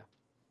 times higher.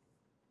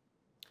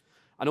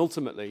 And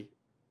ultimately,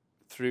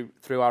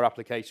 through our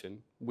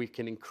application, we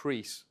can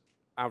increase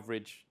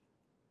average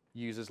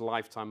users'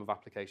 lifetime of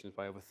applications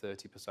by over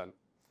 30%.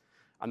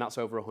 And that's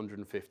over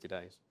 150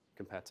 days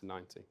compared to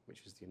 90,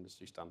 which is the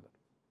industry standard.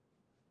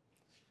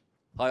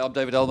 Hi, I'm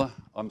David Aylmer.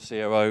 I'm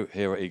COO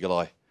here at Eagle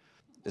Eye.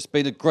 It's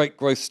been a great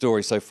growth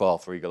story so far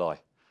for Eagle Eye.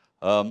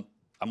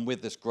 And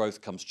with this growth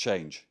comes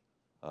change.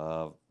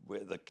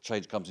 The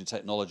change comes in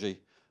technology,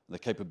 and the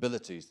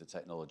capabilities the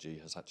technology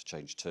has had to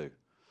change too.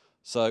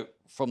 So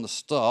from the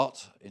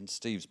start, in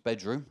Steve's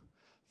bedroom,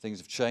 things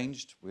have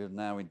changed. We're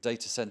now in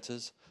data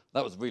centers.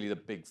 That was really the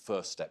big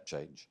first step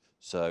change.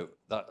 So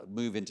that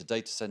move into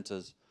data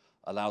centers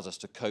allows us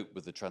to cope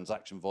with the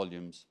transaction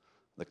volumes,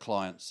 the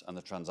clients, and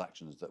the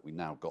transactions that we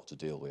now got to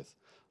deal with.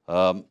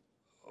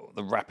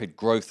 The rapid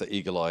growth at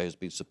Eagle Eye has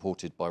been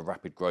supported by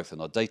rapid growth in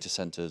our data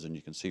centers, and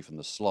you can see from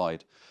the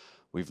slide,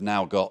 we've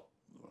now got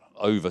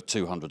over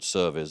 200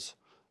 servers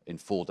in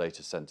 4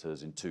 data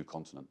centers in 2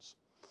 continents.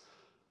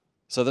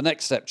 So the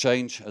next step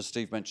change, as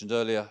Steve mentioned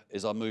earlier,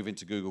 is our move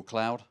into Google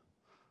Cloud.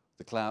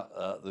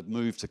 The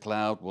move to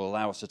cloud will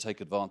allow us to take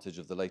advantage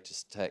of the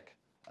latest tech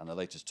and the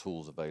latest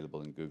tools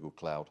available in Google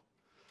Cloud.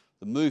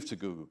 The move to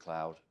Google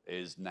Cloud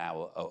is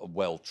now a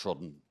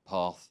well-trodden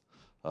path.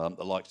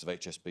 The likes of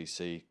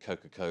HSBC,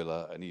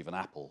 Coca-Cola, and even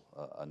Apple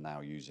are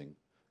now using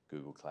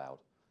Google Cloud.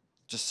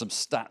 Just some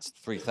stats: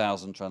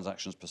 3,000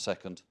 transactions per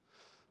second,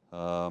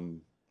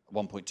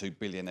 1.2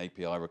 billion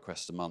API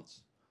requests a month,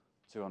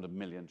 200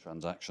 million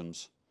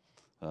transactions,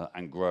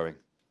 and growing.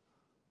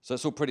 So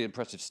it's all pretty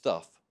impressive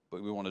stuff,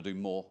 but we want to do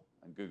more,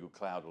 and Google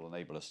Cloud will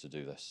enable us to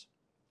do this.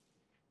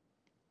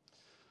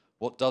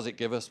 What does it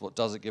give us? What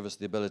does it give us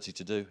the ability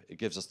to do? It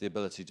gives us the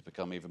ability to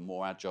become even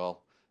more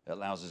agile. It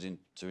allows us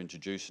to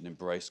introduce and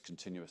embrace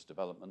continuous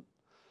development,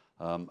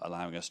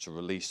 allowing us to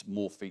release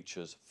more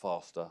features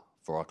faster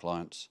for our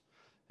clients.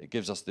 It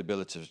gives us the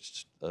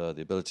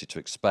ability to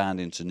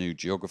expand into new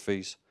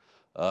geographies.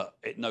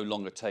 It no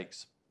longer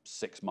takes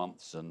 6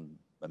 months and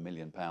 £1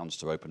 million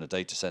to open a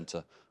data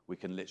center. We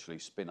can literally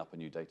spin up a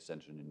new data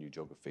center in a new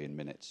geography in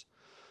minutes.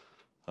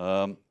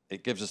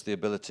 It gives us the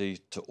ability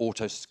to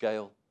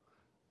auto-scale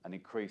and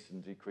increase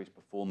and decrease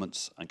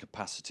performance and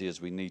capacity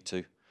as we need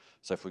to.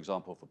 So, for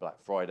example, for Black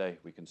Friday,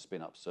 we can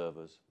spin up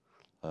servers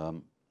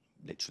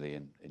literally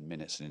in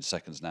minutes and in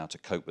seconds now to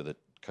cope with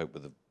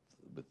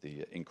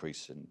the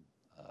increase in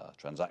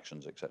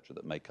transactions, etc.,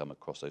 that may come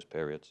across those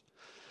periods.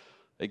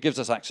 It gives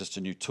us access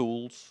to new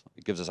tools.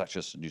 It gives us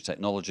access to new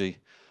technology,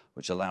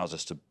 which allows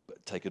us to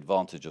take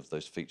advantage of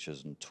those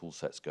features and tool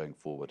sets going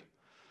forward.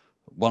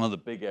 One of the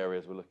big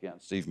areas we're looking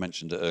at, Steve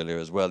mentioned it earlier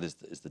as well, is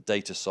the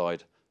data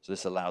side. So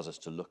this allows us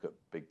to look at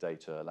big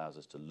data, allows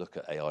us to look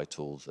at AI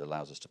tools, it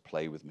allows us to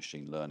play with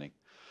machine learning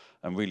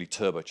and really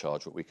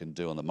turbocharge what we can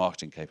do on the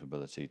marketing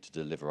capability to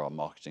deliver our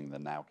marketing the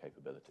now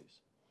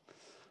capabilities.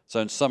 So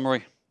in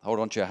summary,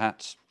 hold on to your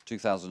hats.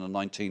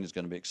 2019 is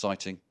going to be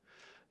exciting.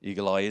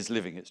 Eagle Eye is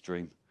living its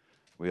dream.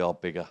 We are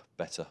bigger,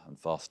 better, and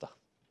faster.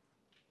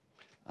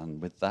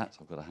 And with that,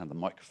 I've got to hand the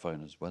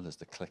microphone as well as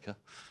the clicker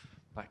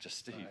back to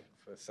Steve. Right,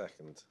 for a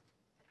second.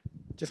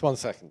 Just 1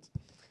 second.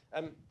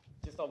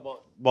 Just on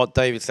what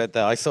David said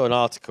there, I saw an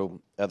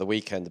article at the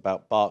weekend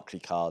about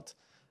Barclaycard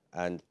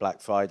and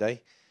Black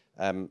Friday.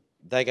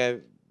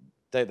 They're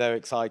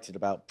excited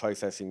about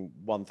processing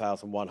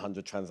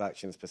 1,100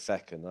 transactions per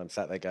second. I'm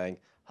sat there going,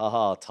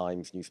 haha,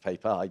 Times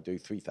newspaper, I do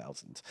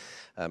 3,000.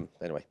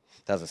 Anyway,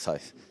 that's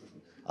aside.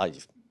 I'm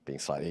just being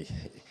slightly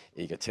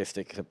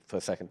egotistic for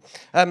a second.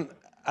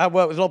 I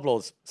work with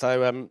Loblaws.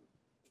 So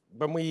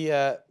when we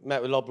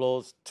met with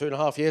Loblaws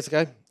 2.5 years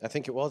ago, I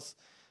think it was,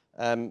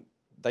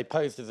 they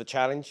posed as a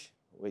challenge,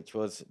 which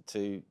was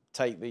to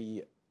take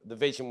the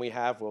vision we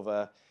have of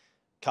a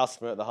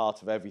customer at the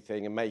heart of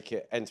everything and make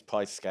it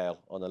enterprise scale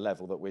on a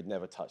level that we'd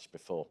never touched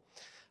before.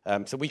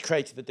 So we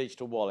created the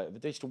digital wallet. The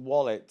digital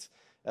wallet,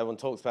 everyone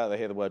talks about it, they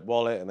hear the word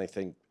wallet and they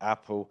think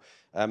Apple.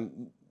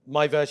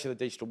 My version of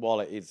the digital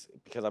wallet is,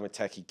 because I'm a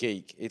techie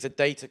geek, it's a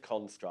data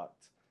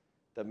construct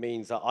that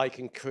means that I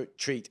can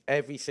treat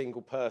every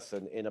single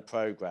person in a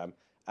program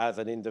as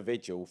an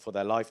individual for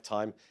their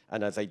lifetime,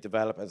 and as they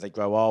develop, as they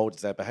grow old,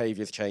 as their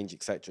behaviors change,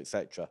 etc.,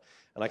 etc.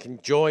 And I can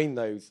join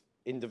those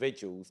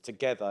individuals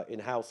together in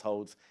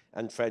households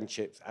and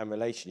friendships and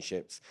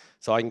relationships.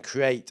 So I can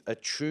create a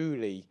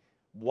truly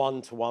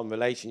one-to-one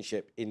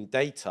relationship in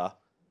data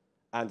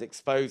and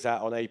expose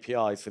that on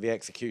APIs for the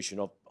execution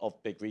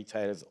of big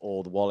retailers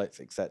or the wallets,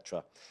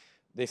 etc.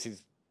 This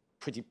is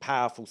pretty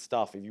powerful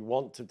stuff. If you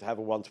want to have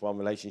a one-to-one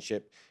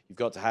relationship, you've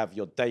got to have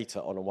your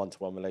data on a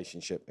one-to-one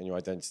relationship and your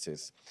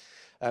identities.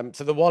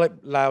 So the wallet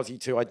allows you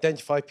to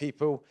identify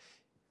people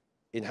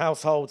in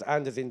households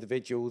and as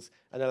individuals,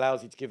 and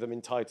allows you to give them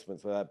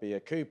entitlements, whether that be a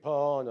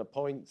coupon, a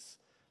points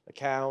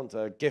account,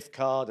 a gift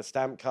card, a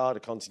stamp card, a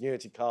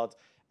continuity card,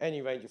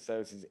 any range of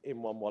services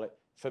in one wallet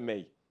for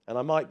me. And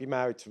I might be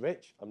married to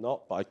Rich, I'm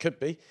not, but I could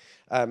be.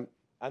 And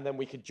then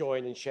we could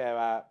join and share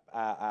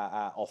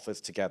our offers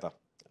together.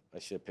 I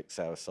should have picked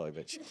Sarah, sorry,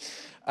 Rich.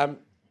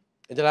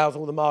 It allows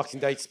all the marketing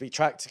data to be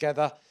tracked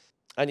together.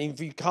 And if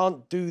you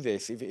can't do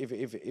this,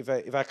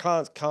 if our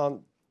clients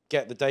can't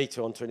get the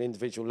data onto an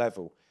individual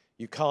level,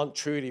 you can't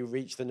truly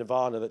reach the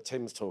nirvana that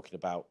Tim's talking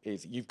about.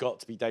 Is you've got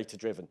to be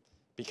data-driven,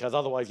 because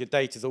otherwise your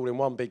data's all in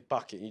one big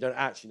bucket and you don't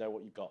actually know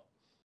what you've got.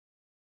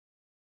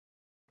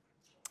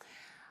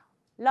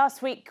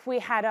 Last week we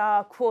had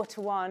our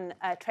Q1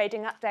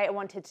 trading update. I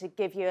wanted to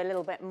give you a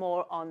little bit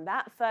more on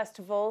that, first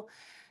of all.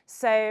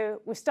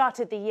 So we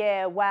started the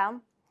year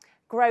well.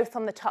 Growth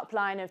on the top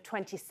line of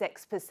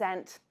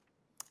 26%,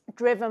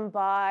 driven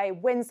by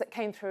wins that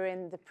came through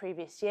in the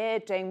previous year,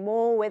 doing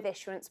more with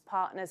issuance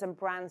partners and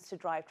brands to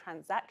drive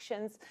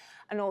transactions,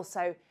 and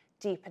also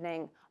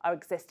deepening our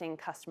existing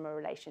customer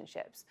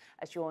relationships.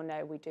 As you all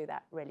know, we do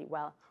that really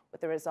well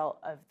with the result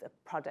of the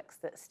products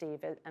that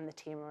Steve and the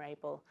team are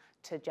able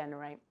to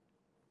generate.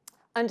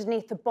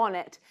 Underneath the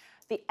bonnet,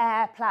 the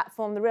Air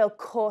platform, the real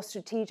core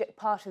strategic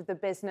part of the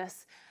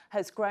business,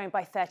 has grown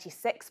by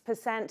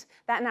 36%.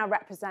 That now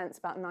represents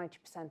about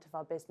 90% of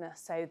our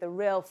business. So the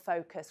real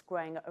focus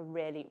growing at a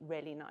really,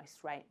 really nice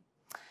rate.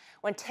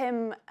 When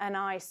Tim and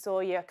I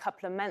saw you a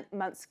couple of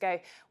months ago,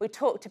 we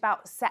talked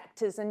about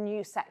sectors and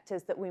new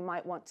sectors that we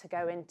might want to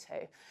go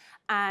into.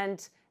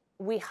 And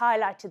we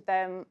highlighted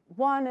them,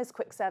 one as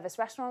quick service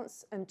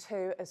restaurants and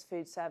two as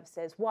food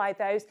services. Why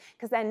those?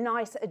 Because they're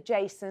nice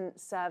adjacent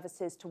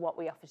services to what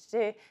we offer to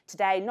do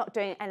today, not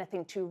doing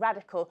anything too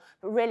radical,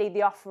 but really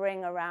the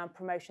offering around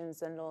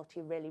promotions and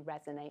loyalty really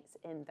resonates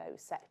in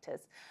those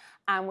sectors.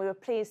 And we were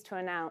pleased to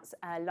announce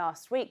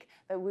last week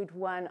that we'd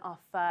won our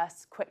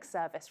first quick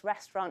service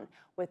restaurant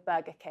with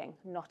Burger King.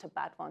 Not a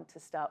bad one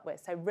to start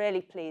with. So really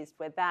pleased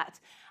with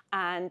that.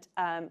 And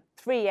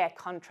 3-year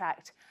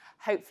contract,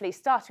 hopefully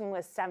starting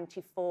with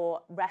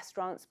 74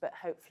 restaurants, but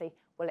hopefully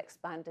we'll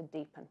expand and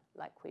deepen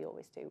like we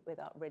always do with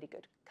our really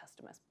good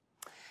customers.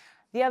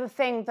 The other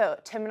thing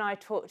that Tim and I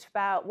talked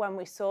about when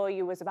we saw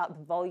you was about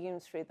the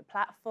volumes through the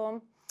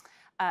platform.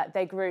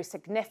 They grew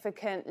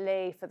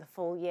significantly for the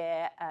full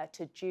year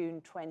to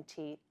June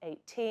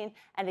 2018.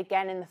 And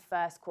again, in the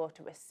first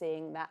quarter, we're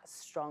seeing that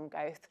strong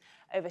growth.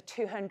 Over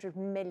 200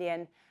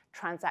 million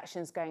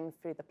transactions going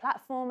through the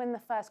platform in the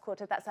first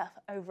quarter. That's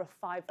over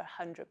 500%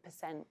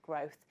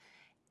 growth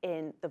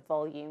in the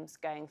volumes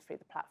going through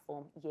the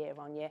platform year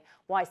on year.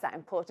 Why is that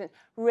important?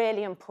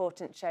 Really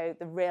important to show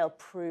the real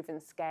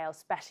proven scale,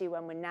 especially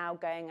when we're now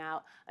going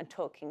out and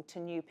talking to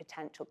new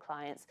potential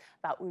clients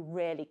about we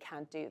really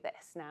can do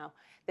this now.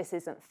 This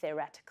isn't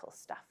theoretical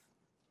stuff.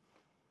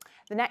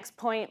 The next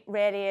point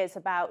really is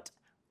about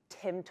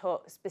Tim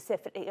talked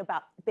specifically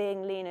about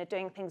being leaner,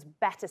 doing things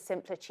better,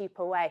 simpler,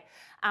 cheaper way.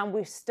 And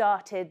we've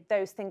started,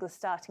 those things are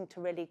starting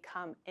to really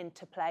come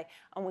into play.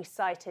 And we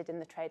cited in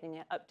the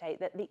trading update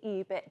that the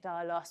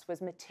EBITDA loss was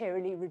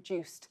materially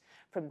reduced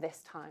from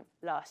this time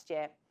last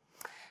year.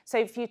 So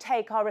if you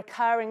take our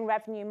recurring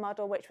revenue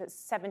model, which was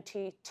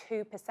 72%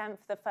 for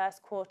the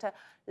first quarter,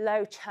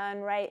 low churn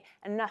rate,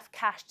 enough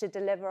cash to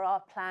deliver our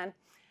plan,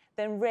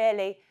 then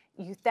really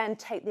you then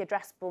take the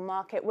addressable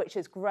market, which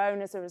has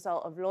grown as a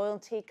result of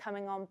loyalty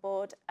coming on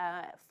board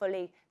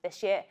fully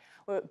this year.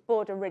 We're at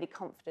board are really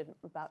confident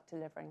about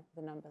delivering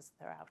the numbers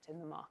that are out in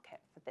the market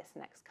for this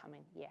next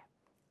coming year.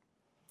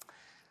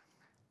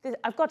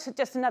 I've got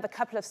just another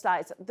couple of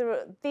slides.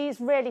 These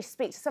really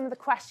speak to some of the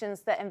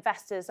questions that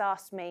investors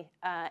asked me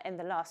in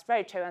the last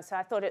roadshow, and so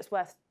I thought it's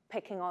worth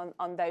picking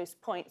on those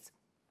points.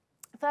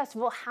 First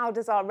of all, how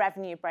does our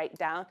revenue break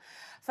down?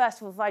 First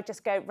of all, if I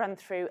just run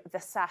through the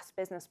SaaS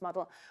business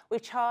model, we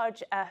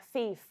charge a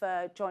fee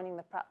for joining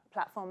the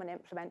platform, an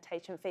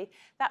implementation fee.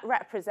 That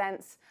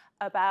represents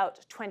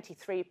about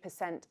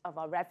 23% of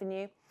our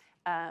revenue.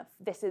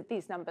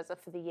 These numbers are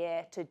for the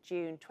year to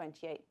June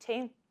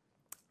 2018.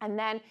 And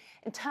then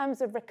in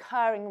terms of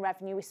recurring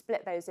revenue, we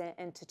split those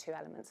into two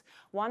elements.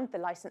 One, the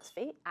license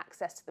fee,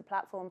 access to the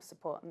platform,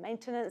 support and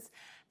maintenance.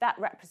 That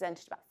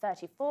represented about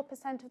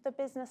 34% of the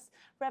business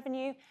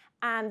revenue.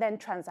 And then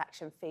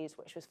transaction fees,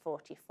 which was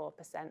 44%.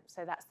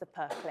 So that's the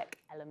per click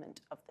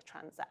element of the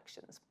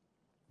transactions.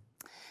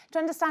 To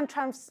understand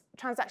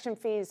transaction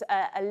fees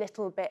a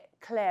little bit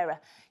clearer,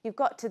 you've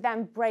got to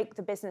then break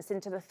the business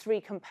into the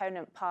 3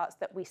 component parts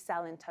that we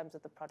sell in terms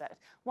of the product.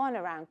 1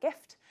 around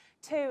gift,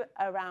 2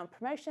 around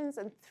promotions,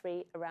 and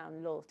 3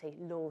 around loyalty.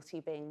 Loyalty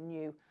being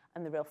new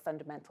and the real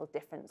fundamental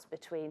difference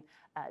between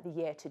the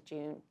year to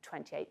June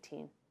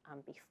 2018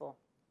 and before.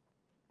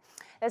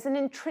 There's an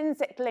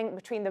intrinsic link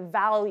between the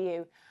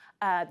value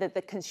that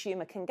the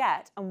consumer can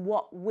get and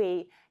what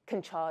we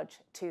can charge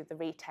to the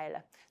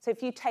retailer. So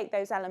if you take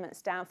those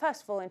elements down,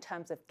 first of all, in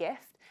terms of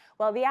gift,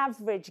 well, the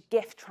average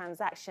gift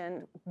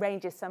transaction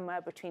ranges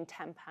somewhere between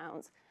 £10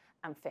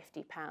 and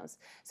 £50.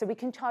 So we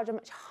can charge a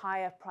much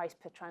higher price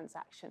per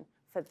transaction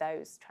for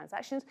those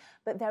transactions,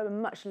 but they're a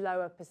much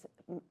lower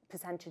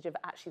percentage of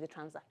actually the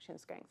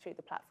transactions going through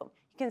the platform.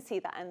 You can see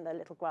that in the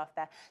little graph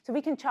there. So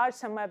we can charge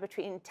somewhere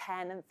between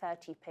 10 and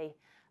 30p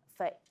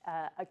for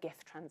a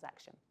gift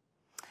transaction.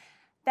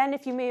 Then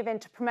if you move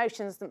into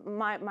promotions,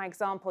 my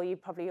example, you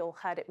probably all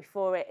heard it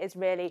before, it is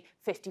really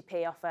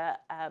 50p off a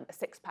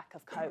 6-pack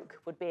of Coke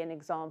would be an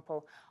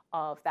example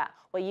of that.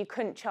 Well, you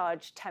couldn't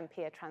charge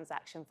 10p a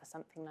transaction for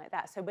something like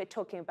that. So we're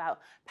talking about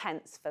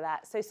pence for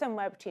that. So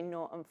somewhere between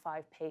 0 and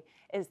 5p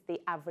is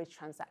the average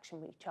transaction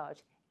we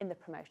charge in the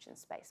promotion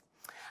space.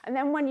 And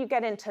then when you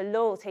get into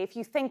loyalty, if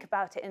you think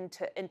about it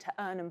into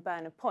earn and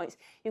burn of points,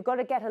 you've got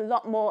to get a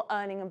lot more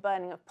earning and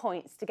burning of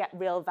points to get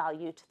real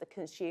value to the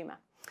consumer.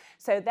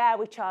 So there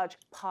we charge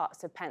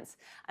parts of pence.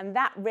 And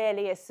that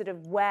really is sort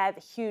of where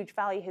the huge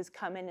value has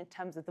come in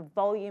terms of the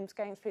volumes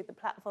going through the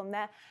platform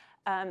there.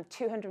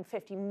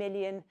 250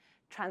 million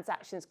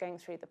transactions going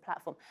through the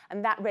platform.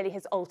 And that really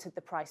has altered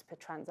the price per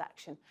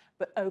transaction,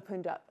 but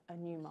opened up a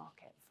new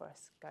market for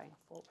us going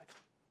forward.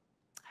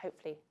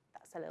 Hopefully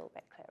that's a little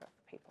bit clearer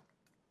for people.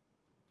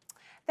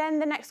 Then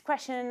the next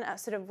question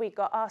we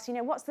got asked,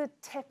 what's the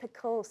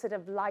typical sort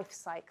of life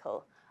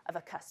cycle of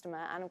a customer?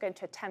 And I'm going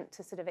to attempt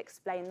to sort of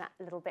explain that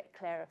a little bit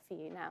clearer for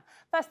you now.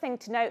 First thing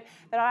to note,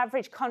 that our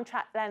average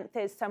contract length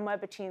is somewhere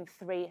between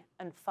 3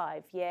 and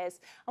 5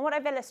 years. And what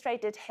I've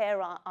illustrated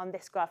here on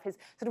this graph is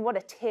sort of what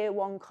a tier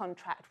 1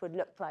 contract would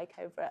look like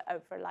over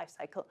a life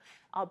cycle.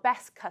 Our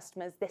best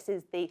customers, this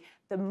is the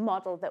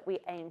model that we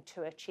aim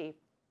to achieve.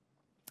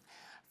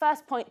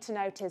 First point to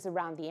note is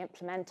around the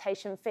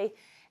implementation fee.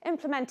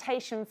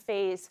 Implementation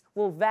fees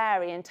will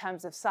vary in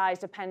terms of size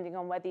depending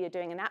on whether you're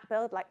doing an app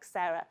build like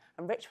Sarah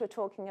and Rich were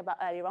talking about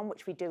earlier on,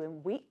 which we do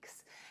in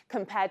weeks,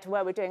 compared to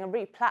where we're doing a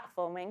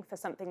re-platforming for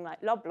something like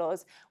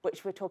Loblaw's,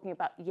 which we're talking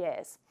about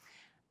years.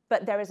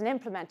 But there is an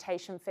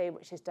implementation fee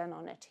which is done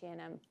on a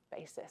T&M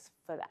basis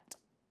for that.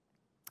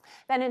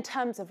 Then in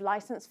terms of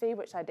license fee,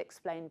 which I'd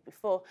explained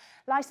before,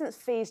 license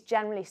fees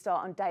generally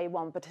start on day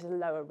 1 but at a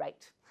lower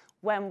rate.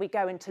 When we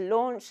go into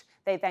launch,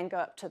 they then go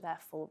up to their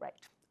full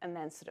rate and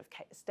then sort of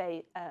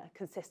stay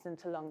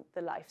consistent along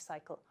the life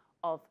cycle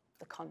of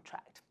the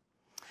contract.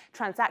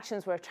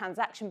 Transactions, we're a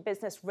transaction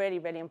business, really,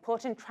 really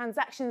important.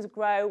 Transactions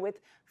grow with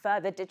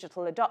further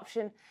digital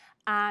adoption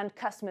and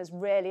customers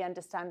really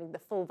understanding the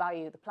full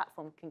value the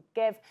platform can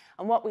give.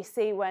 And what we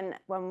see when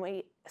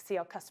we see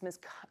our customers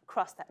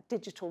cross that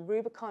digital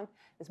Rubicon,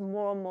 there's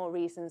more and more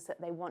reasons that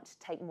they want to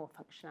take more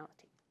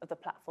functionality of the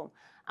platform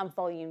and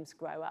volumes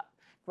grow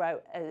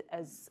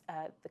as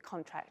the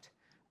contract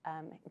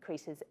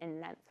increases in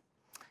length.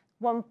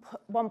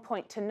 One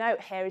point to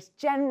note here is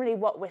generally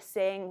what we're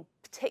seeing,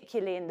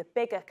 particularly in the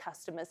bigger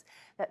customers,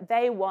 that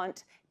they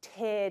want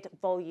tiered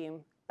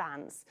volume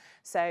bands.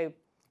 So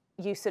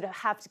you sort of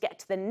have to get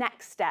to the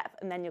next step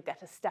and then you'll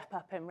get a step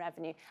up in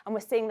revenue. And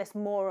we're seeing this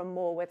more and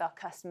more with our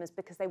customers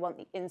because they want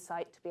the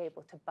insight to be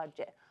able to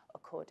budget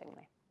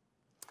accordingly.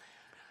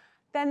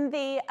 Then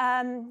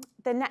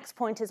the next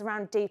point is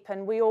around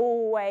deepen. We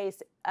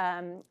always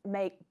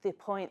make the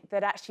point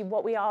that actually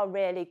what we are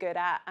really good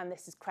at, and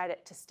this is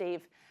credit to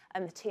Steve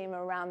and the team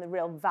around the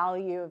real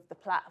value of the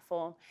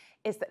platform,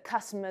 is that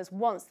customers,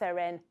 once they're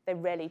in, they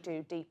really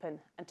do deepen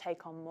and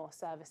take on more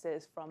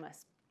services from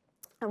us.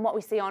 And what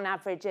we see on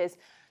average is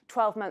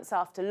 12 months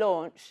after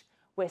launch,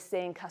 we're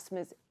seeing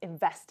customers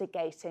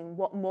investigating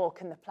what more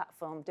can the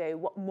platform do,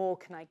 what more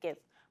can I give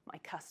my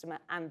customer,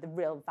 and the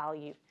real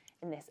value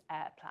in this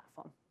Air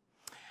platform.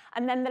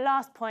 And then the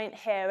last point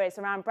here is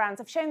around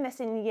brands. I've shown this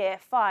in year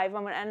 5,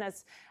 and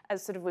as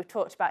sort of we've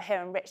talked about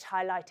here and Rich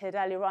highlighted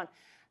earlier on,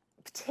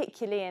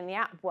 particularly in the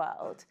app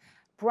world,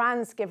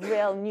 brands give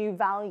real new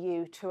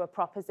value to a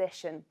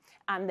proposition,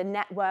 and the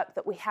network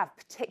that we have,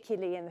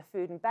 particularly in the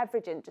food and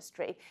beverage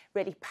industry,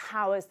 really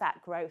powers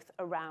that growth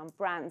around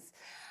brands.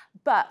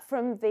 But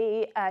from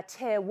the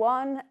tier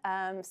 1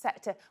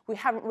 sector, we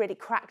haven't really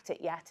cracked it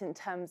yet in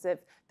terms of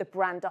the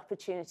brand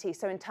opportunity.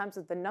 So in terms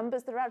of the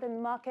numbers that are out in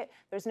the market,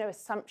 there's no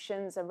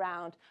assumptions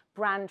around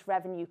brand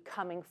revenue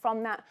coming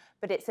from that,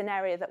 but it's an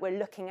area that we're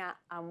looking at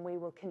and we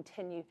will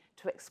continue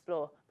to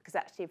explore, because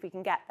actually if we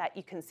can get that,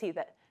 you can see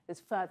that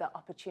there's further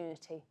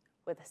opportunity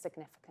with a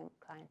significant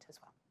client as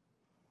well.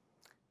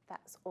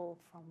 That's all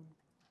from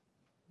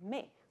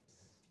me.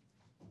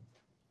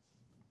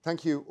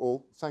 Thank you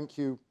all. Thank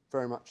you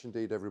very much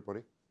indeed,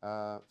 everybody,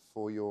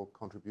 for your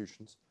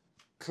contributions.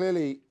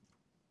 Clearly,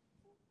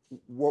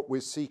 what we're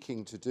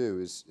seeking to do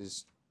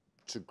is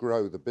to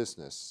grow the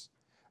business.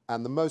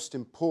 And the most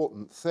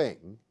important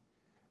thing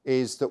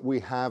is that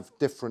we have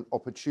different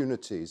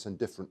opportunities and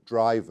different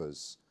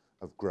drivers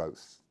of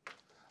growth.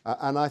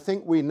 And I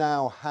think we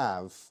now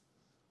have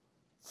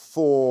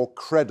 4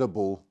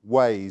 credible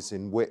ways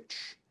in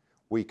which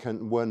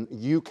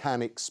you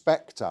can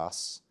expect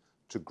us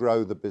to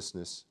grow the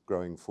business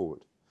going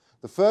forward.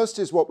 The first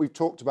is what we've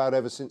talked about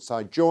ever since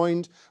I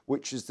joined,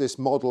 which is this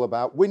model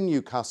about win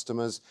new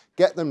customers,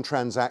 get them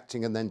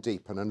transacting and then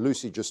deepen. And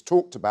Lucy just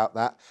talked about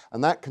that,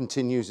 and that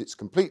continues. It's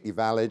completely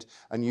valid.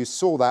 And you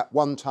saw that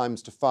 1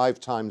 times to 5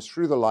 times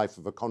through the life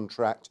of a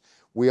contract.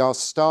 We are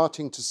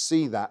starting to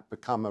see that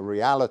become a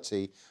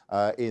reality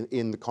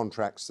in the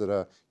contracts that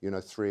are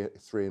 3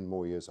 and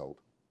more years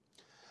old.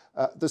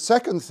 The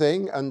second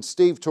thing, and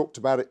Steve talked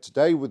about it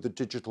today with the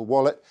digital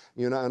wallet,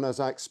 and as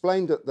I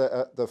explained at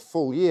the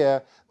full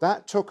year,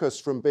 that took us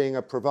from being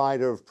a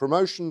provider of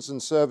promotions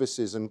and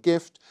services and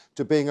gift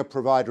to being a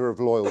provider of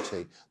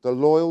loyalty. The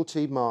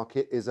loyalty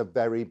market is a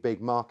very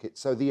big market,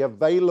 so the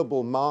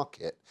available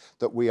market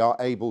that we are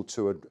able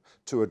to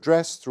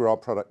address through our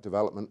product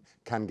development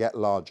can get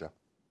larger.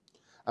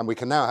 And we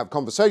can now have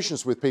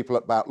conversations with people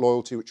about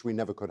loyalty, which we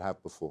never could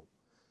have before.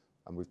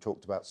 And we've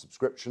talked about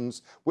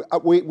subscriptions. We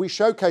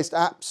showcased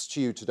apps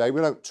to you today.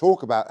 We don't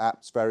talk about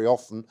apps very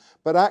often,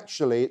 but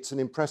actually it's an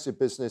impressive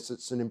business,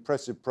 it's an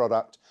impressive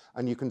product,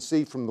 and you can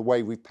see from the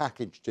way we've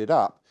packaged it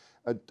up.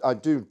 I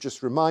do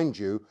just remind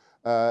you,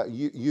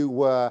 you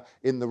were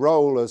in the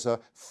role as a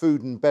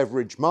food and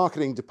beverage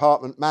marketing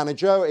department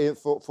manager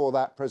for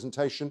that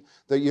presentation,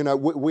 that, you know,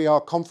 we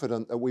are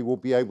confident that we will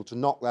be able to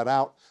knock that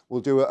out. We'll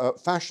do a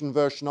fashion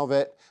version of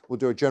it, we'll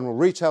do a general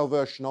retail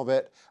version of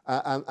it,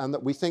 and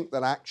that we think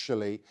that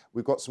actually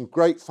we've got some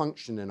great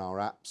function in our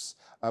apps.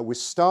 We're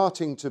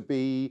starting to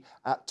be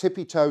at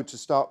tippy-toe to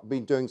start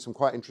doing some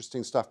quite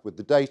interesting stuff with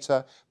the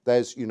data.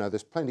 There's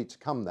plenty to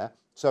come there.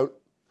 So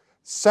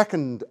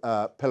second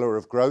pillar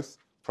of growth,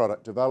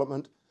 product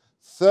development.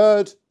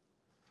 Third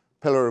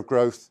pillar of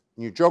growth,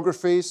 new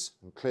geographies.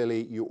 And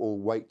clearly you all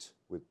wait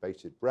with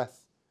bated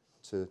breath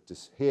to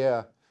just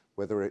hear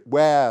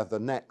where the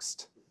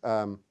next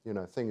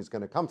thing is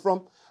going to come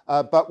from.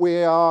 But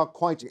we are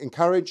quite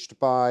encouraged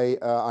by,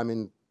 I'm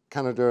in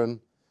Canada and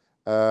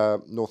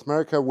North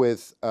America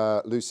with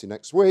Lucy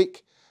next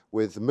week,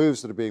 with the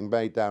moves that are being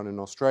made down in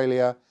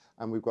Australia,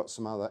 and we've got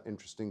some other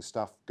interesting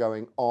stuff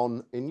going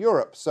on in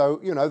Europe. So,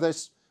 you know,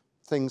 there's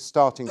things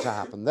starting to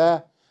happen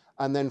there.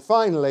 And then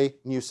finally,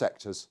 new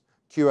sectors,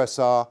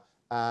 QSR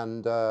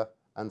and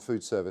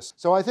food service.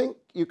 So I think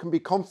you can be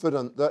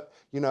confident that,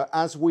 you know,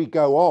 as we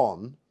go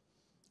on,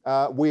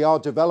 we are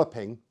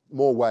developing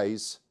more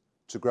ways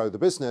to grow the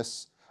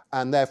business,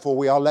 and therefore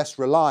we are less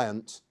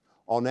reliant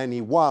on any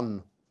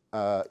one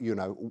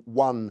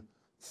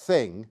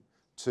thing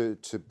to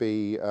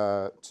be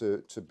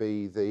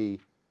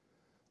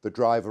the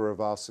driver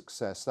of our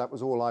success. That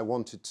was all I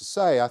wanted to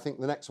say. I think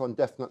the next one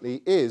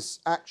definitely is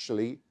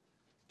actually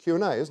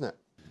Q&A, isn't it?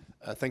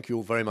 Thank you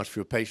all very much for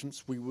your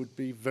patience. We would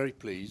be very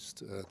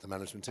pleased, the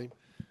management team,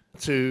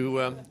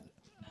 to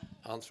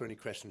answer any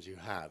questions you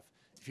have.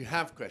 If you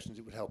have questions,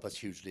 it would help us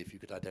hugely if you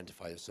could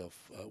identify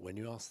yourself when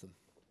you ask them.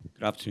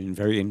 Good afternoon.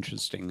 Very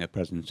interesting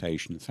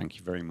presentation. Thank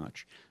you very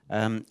much.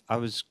 I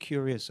was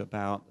curious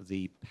about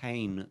the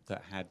pain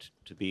that had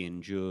to be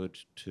endured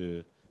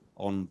to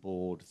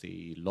onboard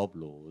the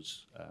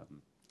Loblaw's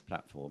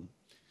platform.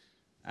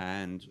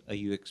 And are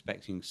you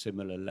expecting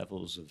similar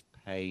levels of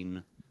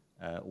pain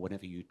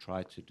whenever you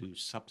try to do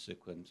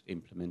subsequent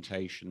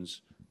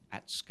implementations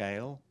at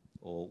scale,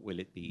 or will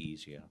it be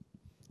easier?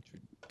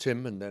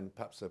 Tim, and then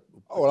perhaps I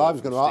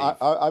was going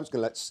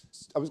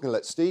to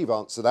let Steve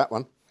answer that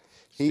one.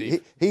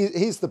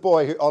 He's the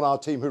boy on our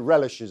team who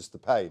relishes the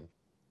pain.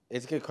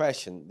 It's a good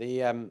question.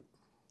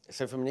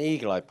 So from an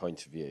eagle eye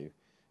point of view,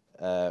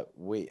 our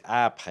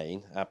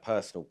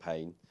personal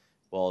pain,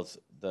 was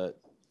that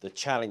the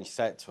challenge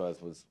set to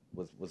us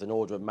was an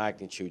order of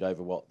magnitude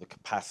over what the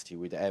capacity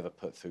we'd ever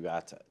put through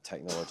our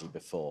technology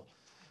before,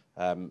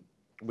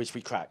 which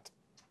we cracked.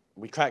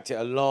 We cracked it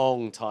a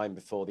long time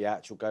before the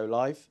actual go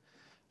live.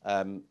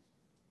 From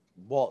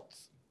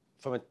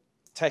a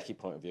techie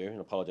point of view, and I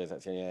apologise,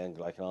 that's the only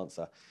angle I can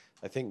answer,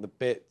 I think the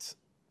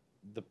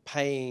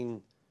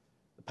pain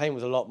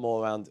was a lot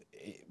more around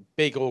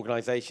big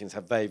organisations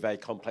have very, very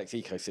complex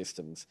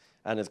ecosystems,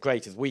 and as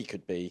great as we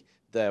could be,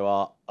 there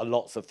are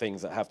lots of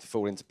things that have to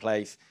fall into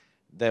place.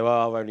 There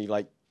are only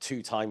like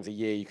 2 times a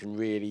year you can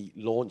really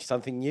launch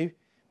something new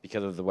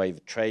because of the way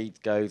the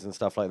trade goes and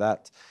stuff like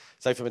that.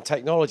 So from a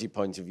technology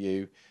point of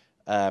view,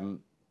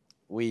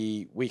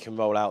 we can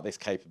roll out this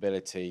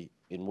capability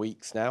in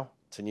weeks now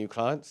to new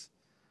clients.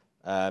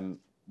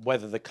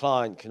 Whether the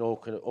client can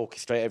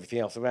orchestrate everything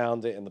else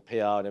around it and the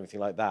PR and everything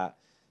like that,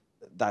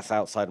 that's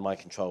outside of my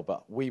control.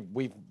 But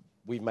we've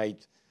made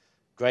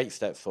great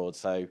steps forward.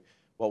 So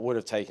what would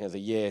have taken us a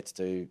year to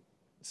do,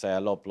 say,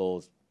 our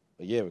Loblaws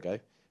a year ago,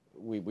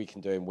 we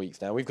can do in weeks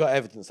now. We've got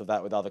evidence of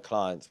that with other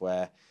clients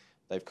where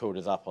they've called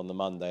us up on the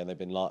Monday and they've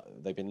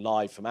been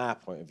live from our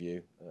point of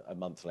view a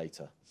month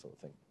later, sort of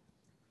thing.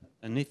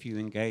 And if you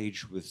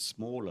engage with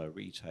smaller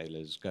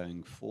retailers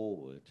going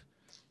forward,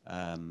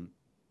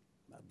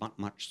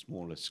 much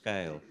smaller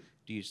scale,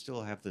 do you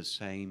still have the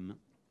same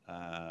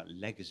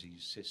legacy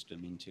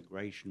system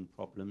integration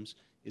problems?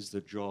 Is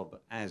the job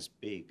as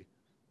big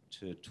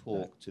to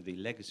talk to the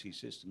legacy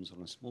systems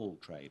on a small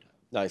trader?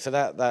 No, so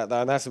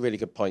that's a really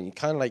good point. You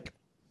kind of like,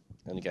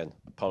 and again,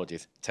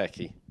 apologies,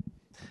 techie.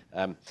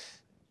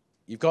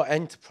 You've got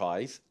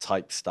enterprise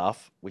type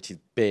stuff, which is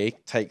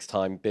big, takes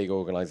time, big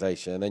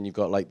organisation, and then you've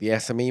got like the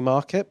SME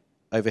market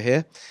over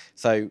here.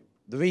 So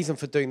the reason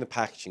for doing the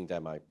packaging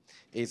demo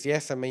is the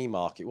SME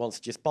market wants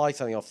to just buy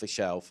something off the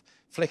shelf,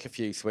 flick a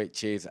few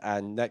switches,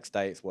 and next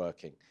day it's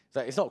working.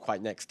 So it's not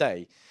quite next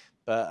day,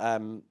 but I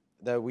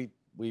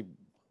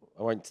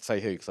won't say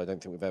who because I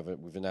don't think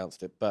we've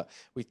announced it, but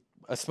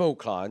a small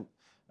client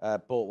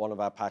bought one of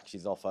our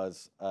packages off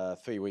us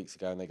 3 weeks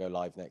ago, and they go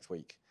live next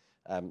week.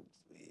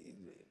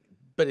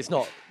 But it's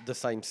not the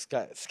same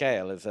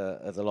scale as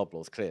a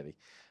Loblaw's, clearly.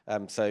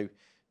 So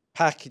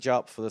package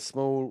up for the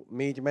small,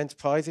 medium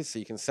enterprises so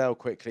you can sell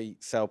quickly,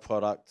 sell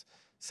product,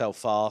 sell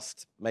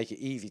fast, make it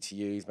easy to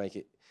use, make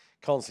it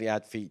constantly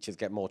add features,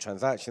 get more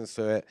transactions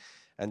through it,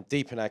 and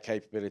deepen our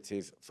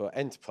capabilities for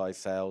enterprise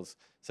sales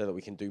so that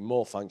we can do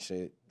more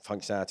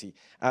functionality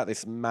at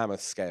this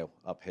mammoth scale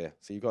up here.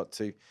 So you've got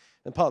to,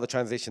 and part of the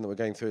transition that we're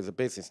going through as a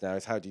business now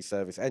is how do you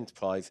service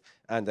enterprise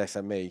and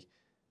SME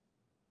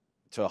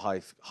to a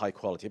high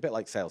quality, a bit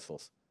like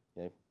Salesforce.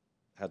 You know,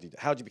 how do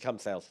you become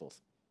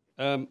Salesforce?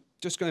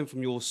 Just going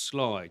from your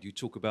slide, you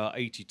talk about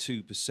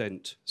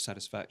 82%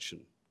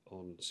 satisfaction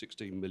on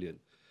 16 million.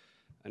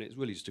 And it's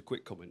really just a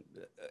quick comment.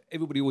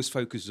 Everybody always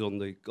focuses on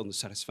the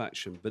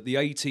satisfaction, but the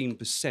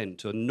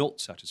 18% are not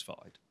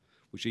satisfied,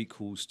 which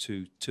equals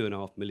to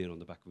 2.5 million on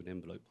the back of an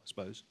envelope, I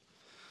suppose.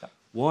 Yeah.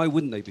 Why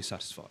wouldn't they be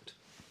satisfied?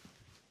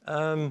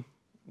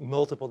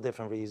 Multiple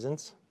different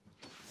reasons.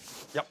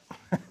 Yep.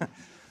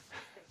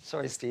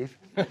 Sorry, Steve.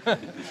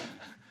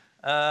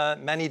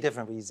 Many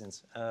different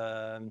reasons.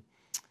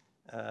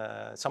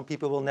 Some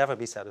people will never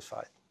be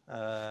satisfied.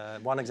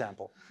 One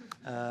example.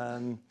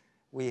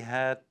 We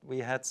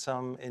had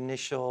some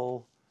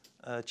initial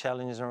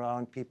challenges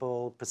around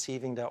people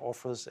perceiving their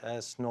offers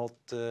as not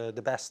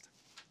the best.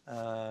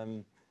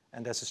 And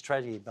there's a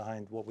strategy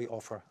behind what we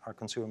offer our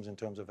consumers in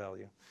terms of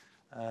value.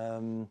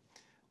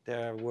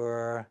 There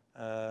were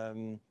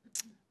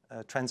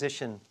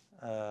transition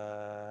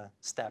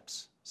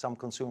steps some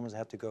consumers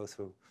had to go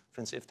through.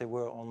 For instance, if they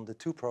were on the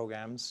 2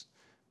 programs,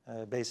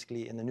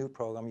 basically in the new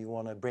program, you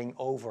want to bring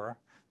over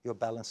your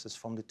balances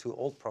from the 2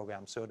 old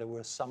programs. So there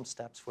were some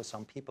steps for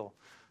some people.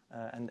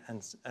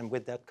 And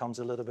with that comes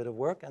a little bit of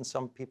work, and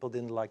some people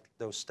didn't like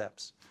those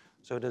steps.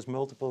 So there's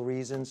multiple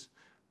reasons.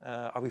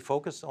 Are we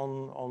focused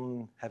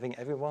on having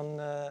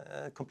everyone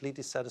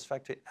completely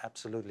satisfactory?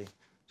 Absolutely.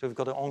 So we've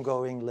got an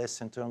ongoing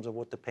list in terms of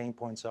what the pain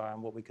points are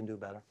and what we can do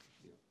better.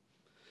 Yeah.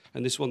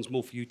 And this one's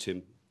more for you,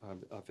 Tim,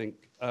 I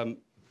think.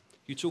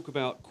 You talk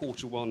about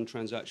Q1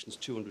 transactions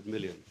 200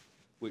 million,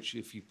 which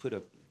if you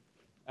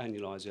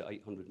annualize it,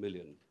 800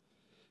 million.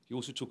 You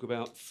also talk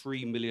about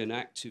 3 million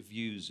active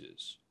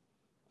users.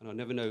 And I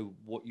never know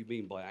what you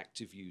mean by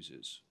active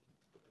users.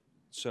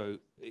 So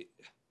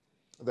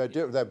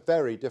they're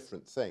very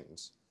different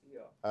things.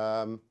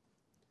 Yeah.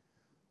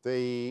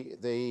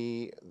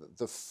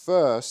 The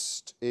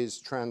first is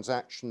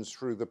transactions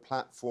through the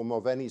platform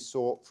of any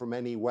sort, from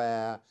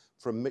anywhere,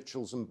 from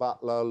Mitchells and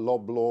Butler,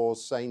 Loblaw,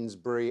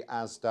 Sainsbury,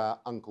 Asda,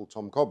 Uncle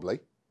Tom Cobley,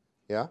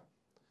 yeah,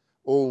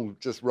 all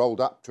just rolled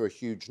up to a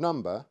huge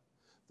number.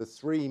 The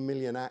 3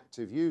 million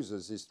active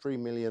users is 3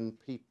 million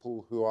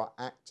people who are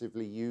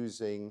actively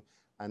using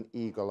an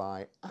Eagle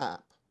Eye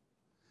app.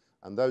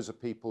 And those are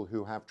people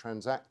who have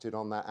transacted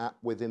on that app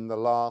within the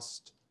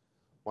last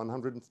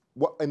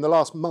in the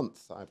last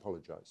month, I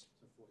apologise.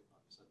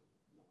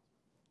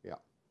 Yeah.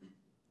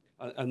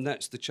 And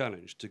that's the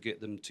challenge, to get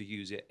them to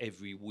use it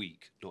every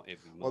week, not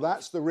every month. Well,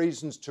 that's the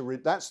reasons to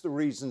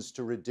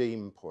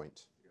redeem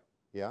point.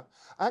 Yeah.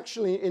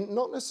 Actually,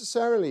 not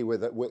necessarily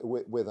with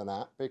an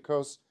app,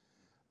 because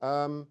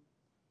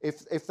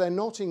if they're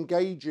not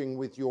engaging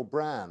with your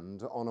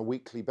brand on a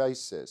weekly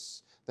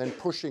basis, then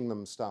pushing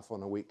them stuff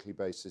on a weekly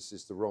basis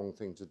is the wrong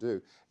thing to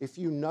do. If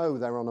you know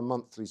they're on a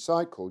monthly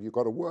cycle, you've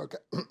got to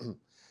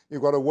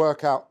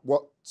work out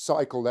what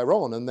cycle they're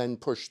on, and then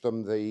push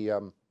them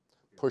the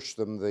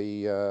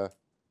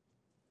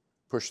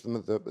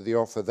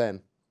offer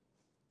then.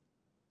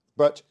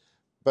 But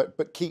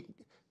keep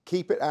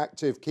it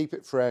active, keep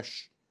it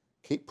fresh,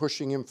 keep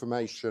pushing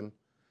information,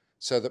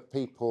 so that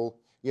people,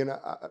 you know,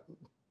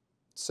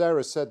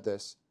 Sarah said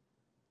this.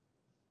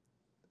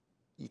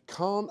 You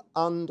can't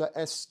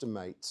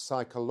underestimate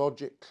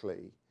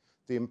psychologically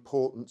the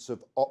importance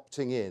of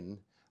opting in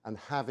and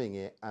having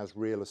it as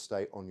real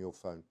estate on your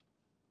phone.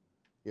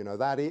 You know,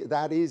 that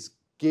is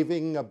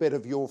giving a bit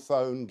of your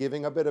phone,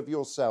 giving a bit of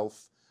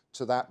yourself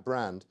to that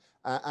brand,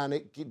 and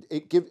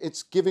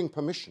it's giving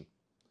permission.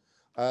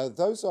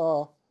 Those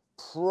are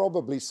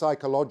probably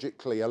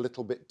psychologically a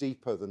little bit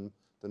deeper than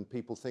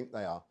people think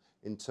they are,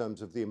 in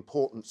terms of the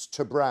importance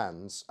to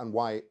brands and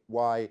why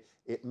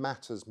it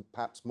matters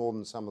perhaps more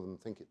than some of them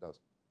think it does.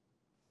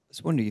 I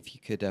was wondering if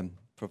you could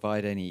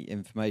provide any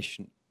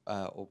information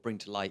or bring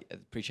to light. I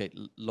appreciate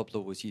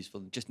Loblaw was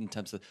useful just in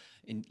terms of,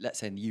 let's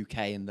say in the UK,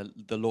 and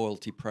the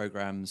loyalty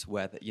programs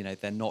where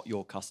they're not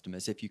your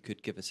customers. If you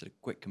could give us a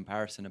quick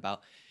comparison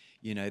about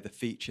the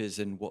features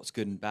and what's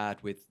good and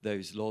bad with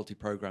those loyalty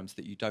programs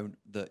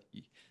that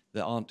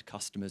aren't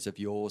customers of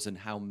yours, and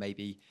how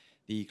maybe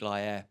the Eagle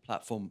Eye Air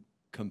platform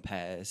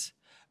compares.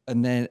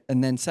 And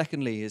then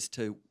secondly, is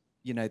to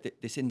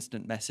this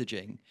instant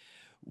messaging,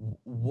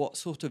 what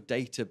sort of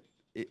data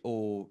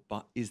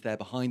is there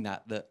behind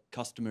that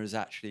customers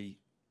actually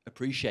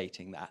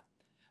appreciating that?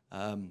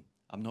 I'm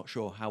not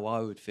sure how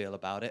I would feel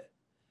about it.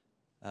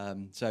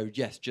 So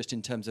yes, just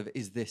in terms of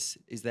is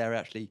there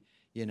actually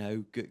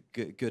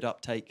good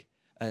uptake,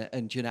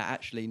 and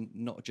actually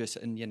not just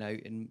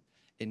in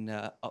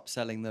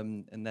upselling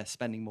them, and they're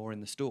spending more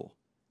in the store.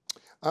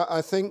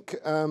 I think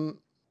the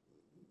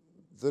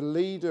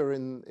leader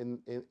in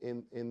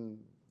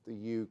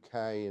the UK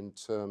in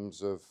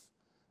terms of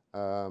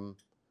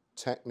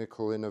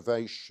technical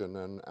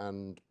innovation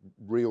and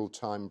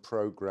real-time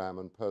program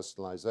and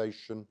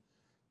personalization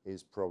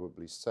is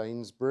probably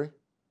Sainsbury,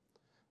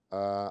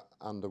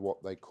 under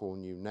what they call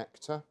New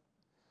Nectar.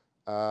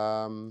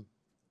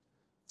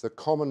 The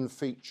common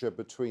feature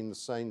between the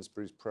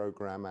Sainsbury's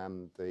program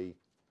and the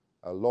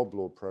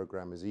Loblaw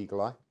program is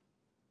Eagle Eye.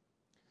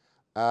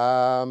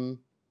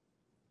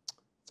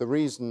 The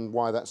reason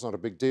why that's not a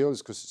big deal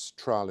is because it's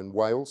a trial in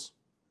Wales.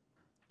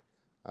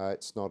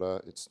 It's not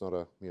a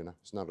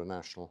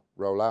national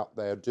rollout.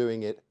 They are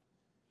doing it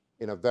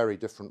in a very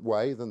different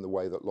way than the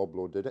way that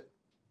Loblaw did it.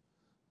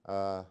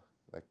 They're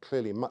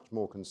clearly much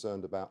more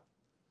concerned about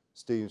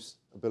Steve's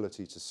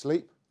ability to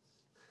sleep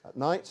at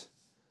night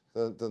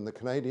than the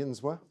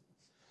Canadians were.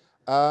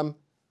 And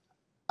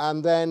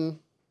then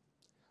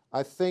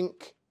I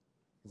think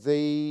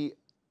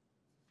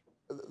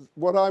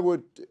what I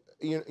would,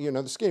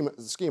 the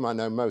scheme I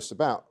know most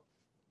about,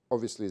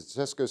 obviously, is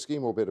the Tesco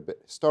scheme, albeit a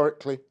bit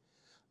historically.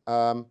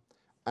 For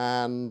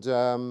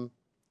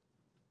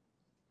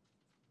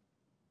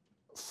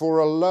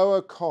a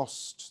lower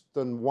cost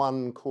than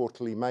one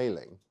quarterly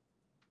mailing,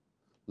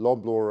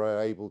 Loblaw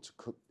are able to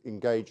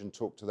engage and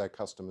talk to their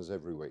customers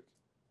every week.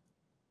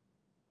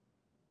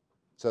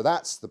 So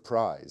that's the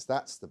prize,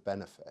 that's the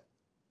benefit.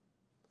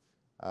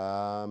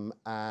 They'll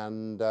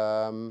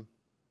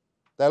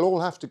all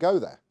have to go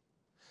there.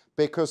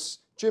 Because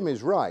Jim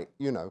is right,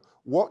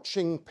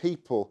 watching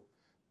people,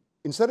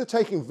 instead of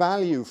taking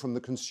value from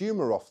the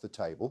consumer off the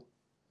table,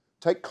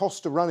 take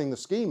cost of running the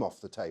scheme off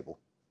the table,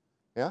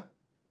 yeah?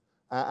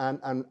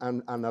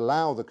 And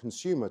allow the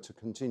consumer to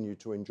continue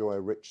to enjoy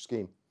a rich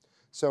scheme.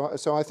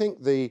 So I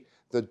think the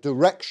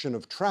direction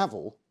of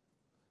travel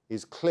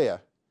is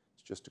clear.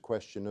 It's just a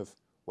question of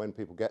when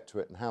people get to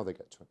it and how they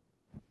get to it.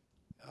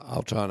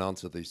 I'll try and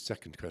answer the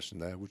second question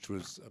there, which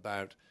was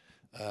about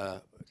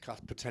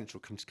potential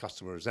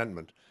customer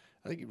resentment.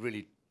 I think you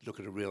really look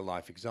at a real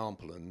life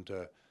example, and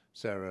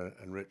Sarah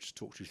and Rich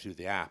talked you through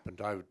the app, and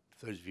I would,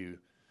 for those of you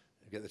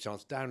who get the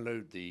chance,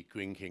 download the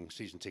Green King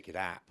season ticket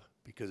app,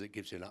 because it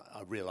gives you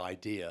a real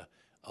idea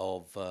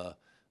of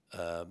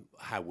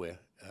how we're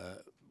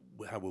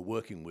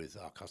working with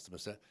our customer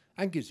set,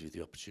 and gives you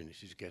the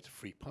opportunity to get a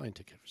free pint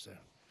ticket for Sarah.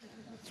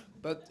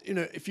 But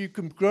if you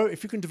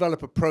can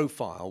develop a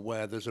profile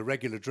where there's a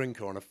regular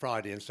drinker on a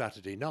Friday and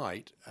Saturday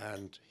night,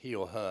 and he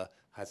or her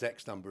has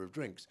X number of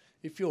drinks,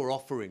 if you're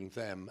offering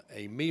them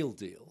a meal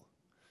deal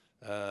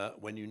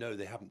when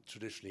they haven't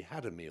traditionally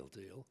had a meal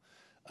deal,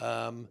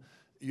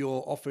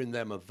 you're offering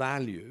them a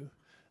value,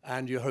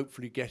 and you're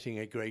hopefully getting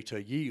a greater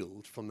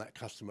yield from that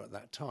customer at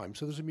that time.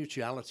 So there's a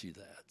mutuality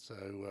there.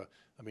 So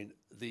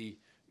the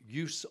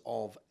use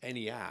of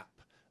any app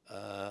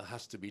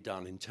has to be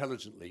done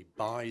intelligently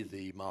by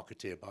the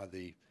marketeer,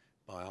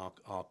 by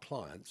our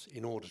clients,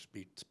 in order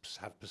to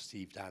have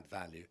perceived add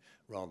value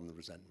rather than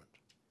resentment.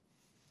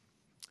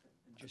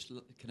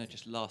 Can I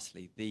just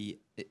lastly,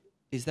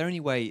 is there any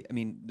way,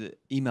 the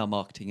email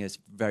marketing is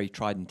very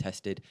tried and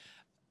tested.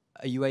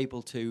 Are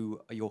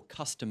your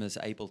customers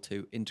able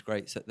to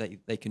integrate so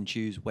that they can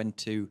choose when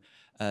to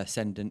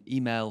send an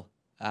email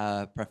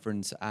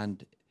preference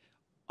and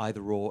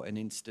either an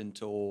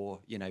instant or,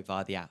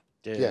 via the app?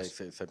 Yeah,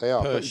 yes, so they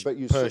are.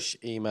 Push,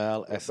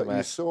 email, SMS. But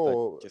you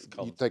saw,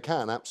 they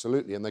can,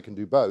 absolutely, and they can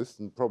do both,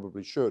 and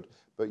probably should.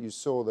 But you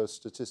saw the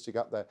statistic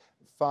up there,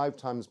 5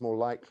 times more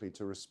likely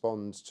to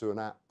respond to an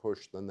app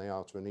push than they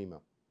are to an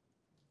email.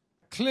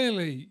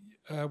 Clearly,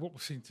 what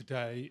we've seen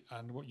today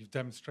and what you've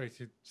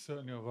demonstrated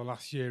certainly over the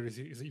last year is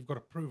that you've got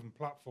a proven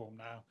platform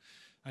now,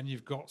 and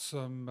you've got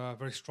some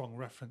very strong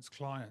reference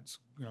clients,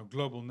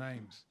 global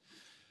names.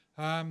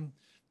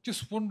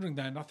 Just wondering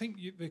then, I think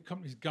the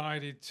company's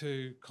guided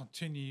to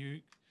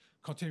continuing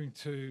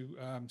to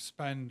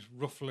spend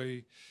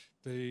roughly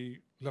the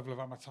level of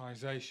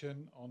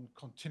amortization on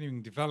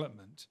continuing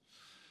development.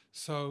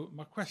 So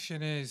my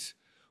question is,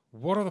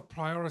 what are the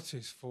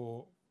priorities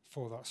for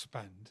that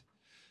spend?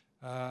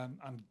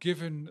 And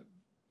given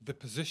the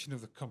position of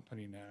the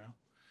company now,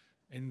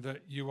 in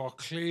that you are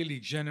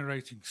clearly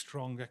generating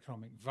strong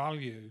economic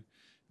value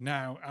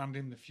now and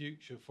in the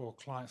future for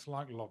clients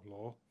like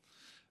Loblaw,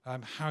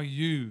 how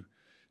you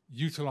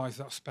utilise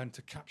that spend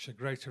to capture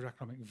greater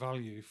economic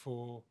value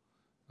for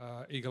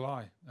Eagle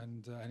Eye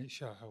and its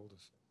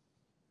shareholders?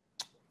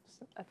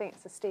 I think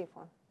it's a Steve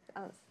one.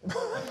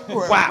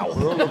 Wow!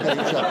 We're all looking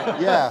at each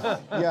other.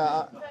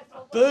 Yeah.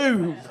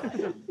 Boom!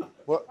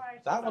 Well,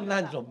 that one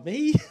landed on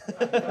me.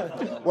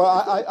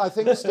 Well, I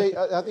think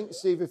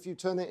Steve, if you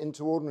turn it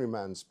into ordinary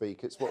man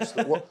speak, it's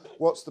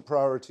what's the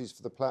priorities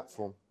for the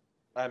platform?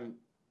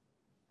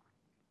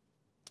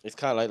 It's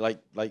kind of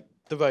like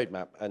the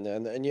roadmap,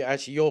 and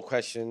your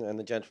question and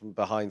the gentleman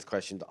behind's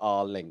question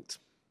are linked,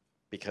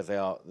 because they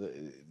are.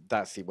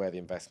 That's where the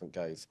investment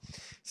goes.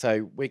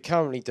 So we're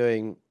currently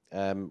doing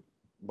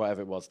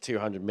whatever it was,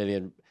 200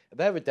 million.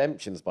 They're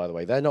redemptions, by the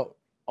way. They're not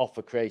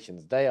offer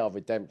creations. They are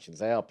redemptions.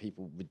 They are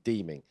people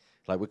redeeming.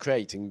 Like, we're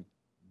creating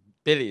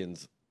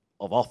billions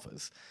of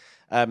offers.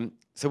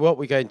 So what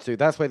we're going to do,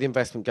 that's where the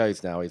investment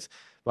goes now, is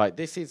Right,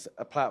 this is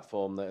a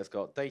platform that has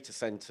got data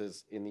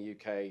centers in the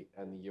UK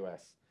and the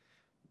US.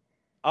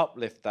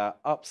 Uplift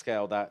that,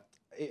 upscale that.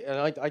 And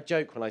I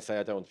joke when I say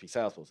I don't want to be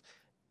Salesforce.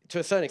 To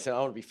a certain extent, I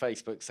want to be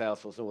Facebook,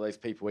 Salesforce, and all those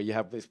people where you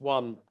have this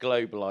one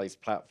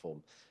globalized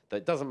platform that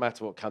it doesn't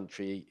matter what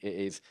country it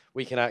is.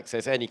 We can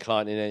access any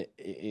client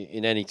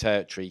in any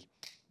territory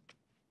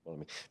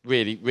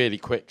really, really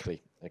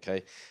quickly.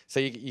 Okay, so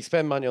you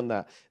spend money on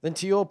that. Then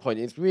to your point,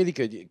 it's really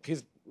good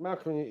because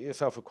Malcolm and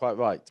yourself are quite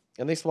right.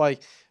 And this is why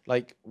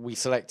we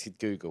selected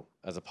Google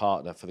as a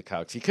partner for the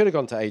cloud. Because you could have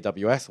gone to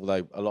AWS,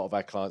 although a lot of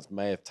our clients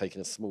may have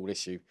taken a small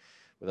issue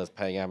with us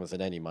paying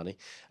Amazon any money.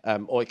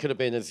 Or it could have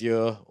been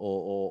Azure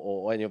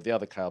or any of the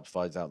other cloud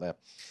providers out there.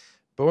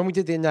 But when we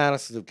did the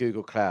analysis of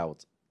Google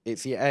Cloud,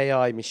 it's the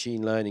AI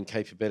machine learning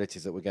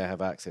capabilities that we're going to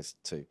have access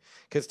to.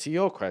 Because to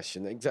your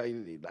question,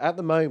 exactly at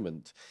the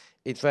moment,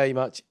 it's very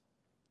much,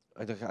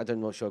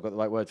 I'm not sure I've got the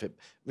right word for it,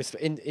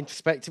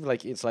 introspective,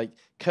 it's like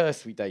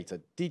cursory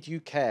data. Did you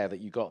care that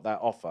you got that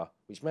offer,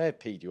 which may have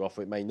peed you off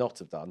or it may not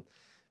have done,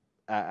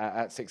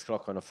 at 6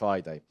 o'clock on a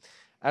Friday?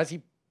 As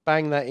you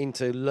bang that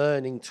into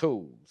learning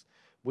tools,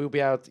 you'll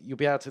be able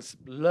to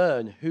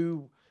learn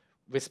who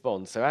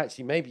responds. So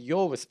actually, maybe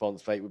your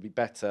response rate would be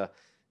better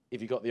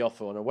if you got the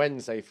offer on a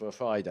Wednesday for a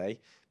Friday.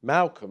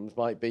 Malcolm's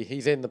might be,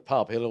 he's in the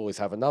pub, he'll always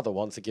have another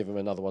one, so give him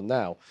another one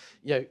now.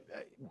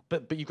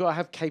 But you've got to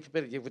have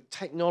capability with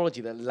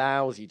technology that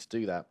allows you to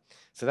do that.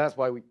 So that's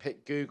why we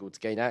picked Google, to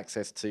gain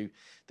access to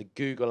the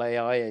Google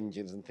AI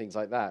engines and things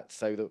like that,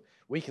 so that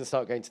we can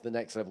start going to the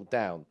next level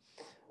down.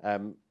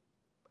 And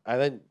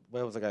then,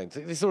 where was I going?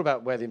 This is all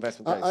about where the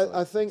investment goes.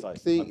 I think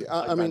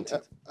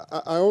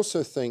I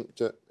also think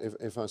that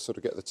if I sort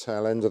of get the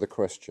tail end of the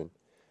question,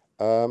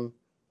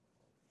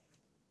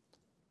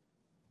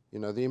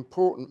 the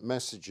important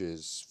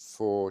messages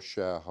for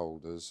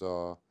shareholders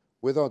are,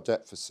 with our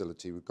debt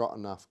facility, we've got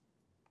enough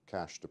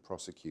cash to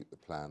prosecute the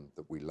plan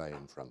that we lay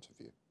in front of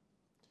you.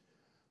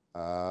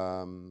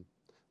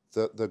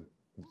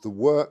 The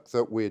work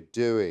that we're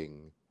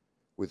doing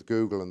with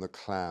Google and the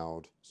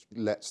cloud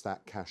lets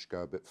that cash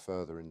go a bit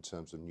further in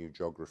terms of new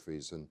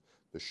geographies and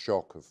the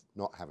shock of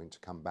not having to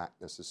come back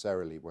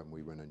necessarily when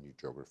we win a new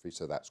geography.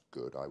 So that's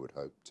good, I would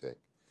hope, tick.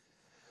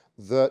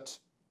 That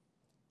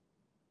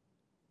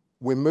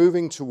we're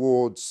moving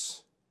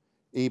towards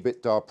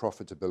EBITDA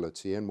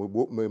profitability, and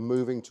we're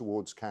moving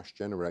towards cash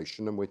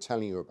generation, and we're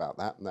telling you about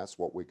that, and that's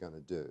what we're going to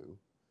do.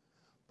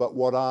 But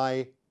what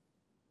I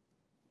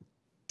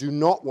do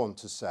not want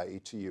to say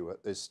to you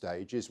at this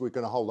stage is we're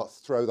going to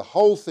throw the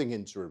whole thing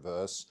into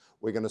reverse,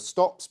 we're going to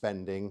stop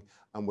spending,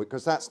 and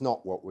because that's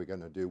not what we're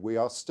going to do. We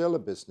are still a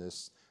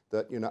business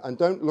that, and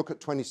don't look at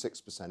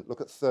 26%, look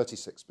at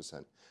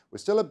 36%. We're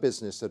still a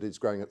business that is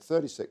growing at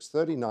 36,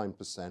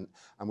 39%,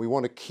 and we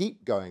want to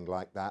keep going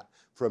like that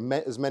for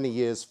as many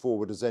years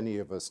forward as any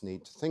of us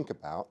need to think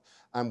about,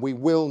 and we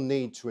will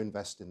need to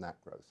invest in that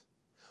growth.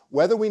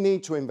 Whether we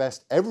need to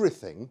invest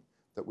everything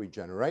that we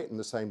generate in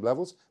the same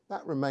levels,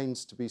 that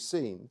remains to be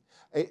seen.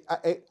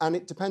 And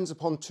it depends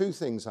upon two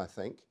things, I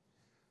think.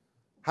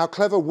 How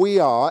clever we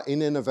are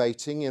in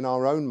innovating in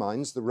our own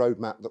minds, the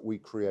roadmap that we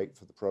create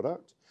for the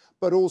product,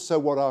 but also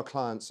what our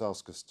clients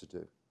ask us to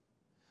do.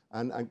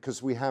 And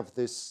because we have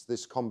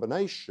this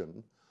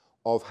combination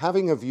of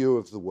having a view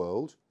of the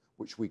world,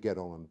 which we get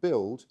on and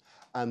build,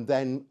 and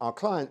then our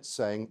clients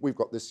saying, we've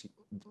got this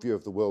view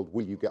of the world,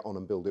 will you get on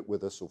and build it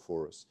with us or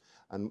for us?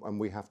 And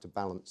we have to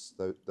balance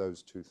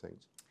those two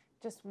things.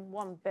 Just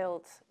one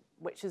build,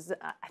 which is,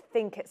 I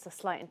think it's a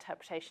slight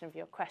interpretation of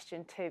your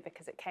question too,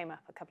 because it came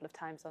up a couple of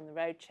times on the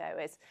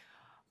roadshow, is,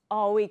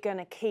 are we going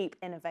to keep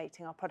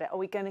innovating our product? Are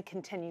we going to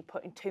continue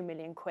putting 2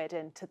 million quid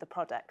into the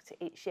product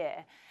each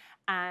year?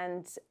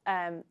 And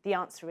the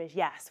answer is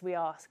yes, we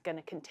are going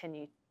to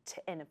continue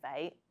to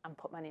innovate and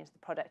put money into the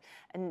product.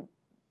 And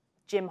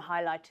Jim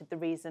highlighted the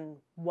reason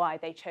why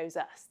they chose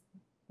us.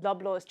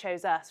 Loblaws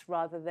chose us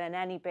rather than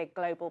any big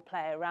global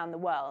player around the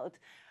world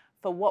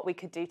for what we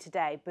could do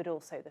today, but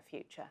also the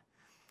future.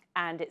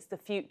 And it's the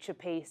future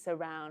piece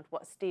around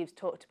what Steve's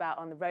talked about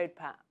on the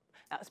roadmap.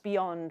 That's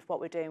beyond what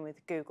we're doing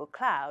with Google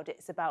Cloud.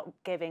 It's about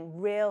giving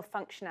real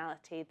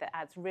functionality that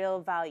adds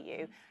real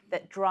value,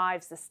 that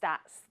drives the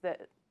stats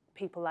that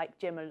people like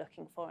Jim are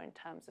looking for in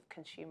terms of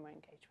consumer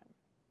engagement.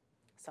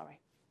 Sorry,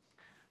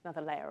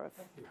 another layer of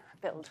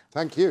build.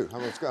 Thank you.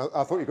 I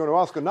thought you were going to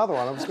ask another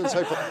one. I was going to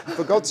say,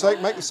 for God's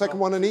sake, make the second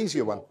one an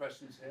easier one.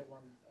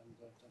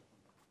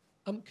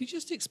 Could you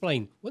just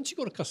explain, once you've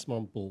got a customer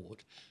on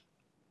board,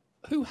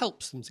 who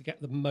helps them to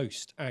get the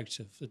most out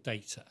of the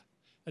data?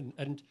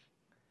 And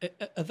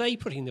are they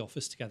putting the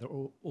office together,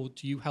 or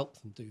do you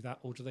help them do that,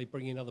 or do they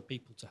bring in other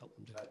people to help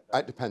them do that?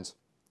 It depends.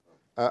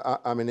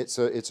 I mean, it's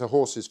a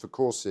horses for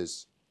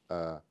courses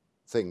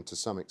thing to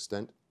some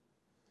extent.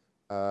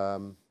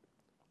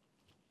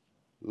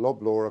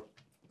 Loblaw,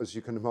 as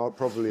you can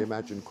probably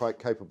imagine, quite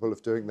capable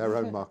of doing their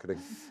own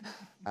marketing,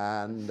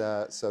 and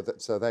so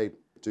they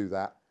do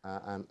that,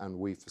 and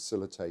we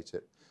facilitate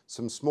it.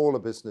 Some smaller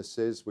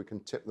businesses, we can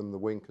tip them the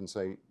wink and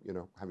say,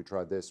 have you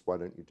tried this? Why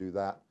don't you do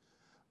that?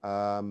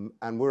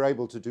 And we're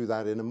able to do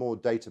that in a more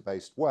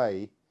data-based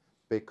way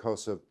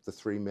because of the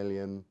 3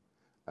 million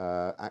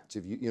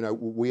active,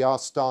 we are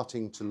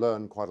starting to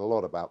learn quite a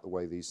lot about the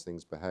way these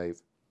things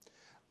behave.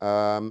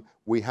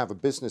 We have a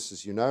business,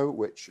 as you know,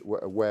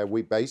 where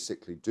we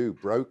basically do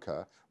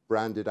broker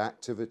branded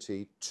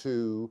activity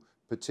to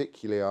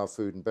particularly our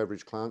food and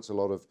beverage clients. A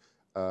lot of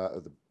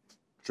the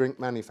drink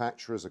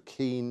manufacturers are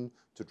keen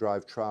to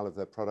drive trial of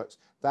their products.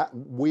 That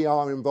we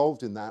are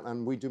involved in that,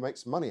 and we do make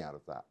some money out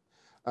of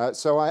that.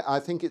 So I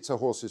think it's a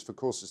horses for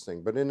courses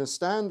thing. But in a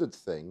standard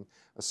thing,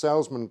 a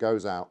salesman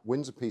goes out,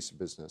 wins a piece of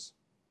business,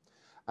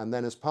 and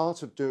then as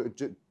part of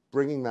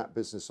bringing that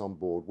business on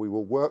board, we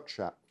will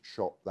workshop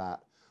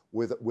that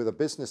with a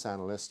business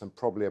analyst and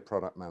probably a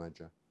product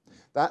manager.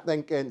 That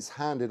then gets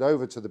handed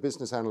over to the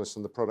business analyst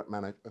and the product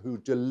manager who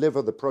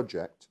deliver the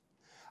project.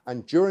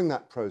 And during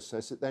that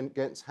process, it then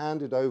gets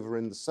handed over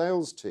in the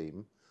sales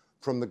team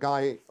from the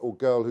guy or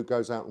girl who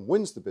goes out and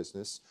wins the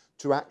business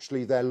to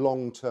actually their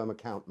long-term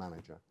account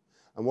manager.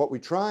 And what we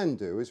try and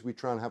do is we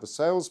try and have a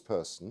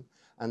salesperson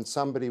and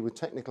somebody with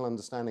technical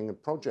understanding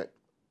and project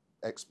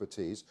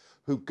expertise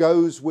who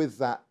goes with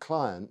that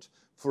client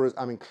for,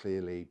 I mean,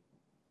 clearly,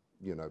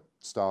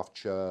 staff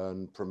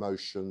churn,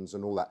 promotions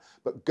and all that,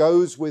 but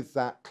goes with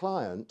that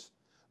client.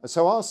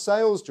 So our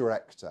sales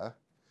director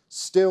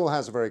still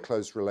has a very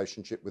close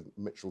relationship with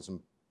Mitchells and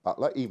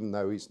Butler, even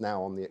though he's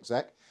now on the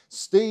exec.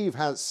 Steve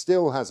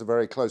still has a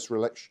very close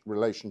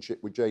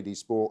relationship with JD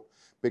Sport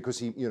because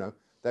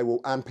they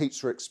will, and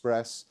Pizza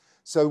Express.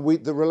 So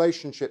the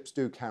relationships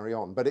do carry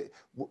on, but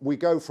we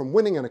go from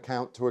winning an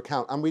account to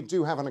account, and we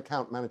do have an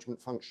account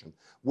management function,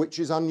 which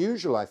is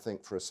unusual, I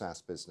think, for a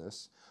SaaS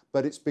business,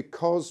 but it's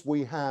because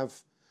we have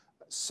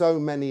so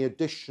many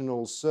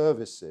additional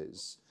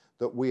services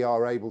that we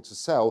are able to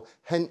sell,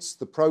 hence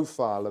the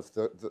profile of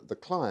the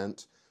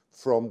client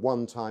from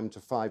 1 time to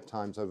 5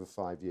 times over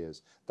 5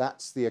 years.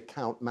 That's the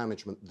account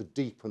management, the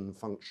deepen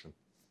function.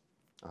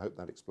 I hope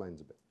that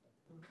explains a bit.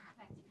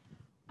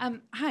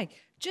 Hi,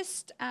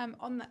 just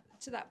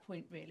to that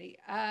point really,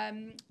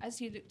 as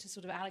you look to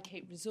sort of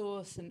allocate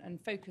resource and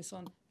focus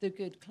on the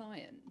good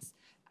clients,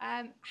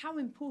 how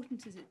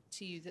important is it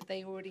to you that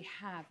they already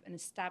have an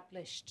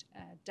established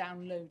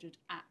downloaded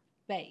app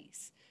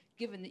base,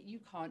 given that you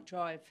can't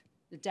drive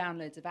the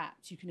downloads of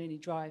apps, you can only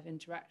drive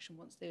interaction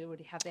once they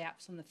already have the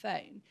apps on the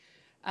phone?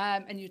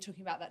 And you're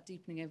talking about that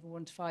deepening over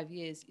 1 to 5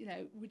 years.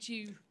 Would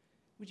you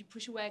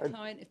push away a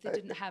client if they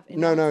didn't have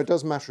enough? No, it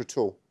doesn't matter at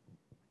all.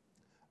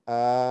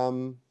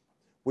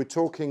 We're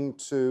talking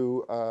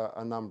to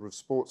a number of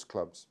sports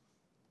clubs,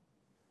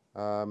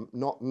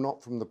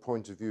 not from the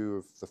point of view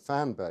of the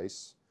fan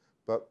base,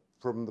 but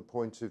from the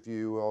point of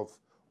view of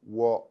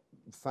what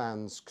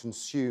fans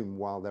consume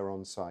while they're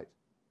on site.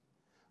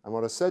 And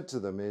what I said to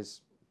them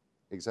is,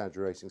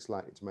 exaggerating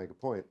slightly to make a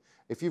point,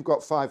 if you've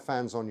got 5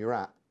 fans on your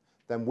app,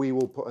 then we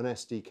will put an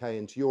SDK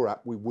into your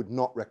app. We would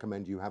not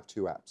recommend you have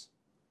 2 apps.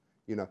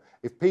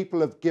 If people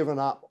have given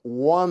up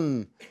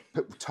 1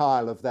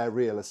 tile of their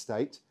real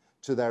estate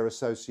to their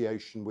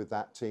association with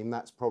that team,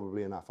 that's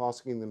probably enough.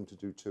 Asking them to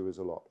do 2 is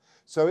a lot.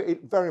 So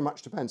it very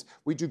much depends.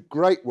 We do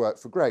great work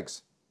for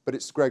Greg's, but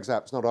it's Greg's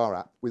app, it's not our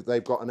app.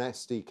 They've got an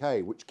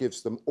SDK which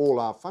gives them all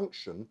our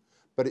function,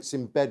 but it's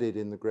embedded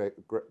in the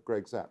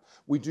Greg's app.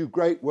 We do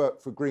great work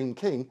for Green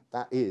King,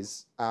 that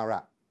is our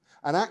app.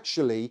 And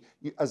actually,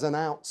 as an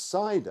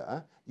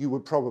outsider, you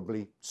would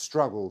probably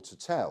struggle to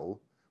tell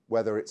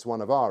whether it's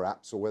one of our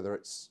apps or whether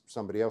it's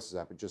somebody else's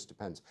app. It just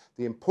depends.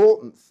 The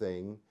important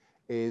thing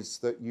is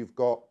that you've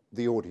got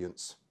the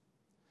audience.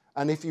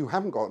 And if you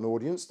haven't got an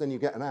audience, then you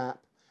get an app.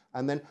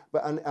 And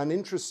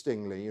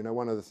interestingly,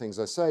 one of the things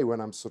I say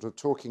when I'm sort of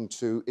talking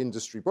to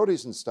industry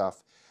bodies and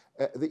stuff,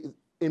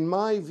 in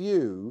my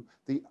view,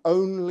 the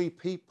only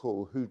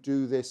people who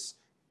do this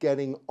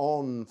getting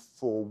on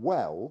for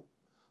well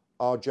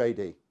are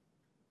JD.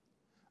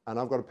 And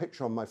I've got a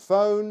picture on my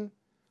phone,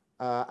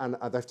 and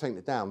they've taken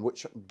it down,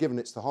 which, given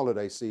it's the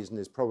holiday season,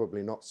 is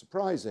probably not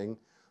surprising.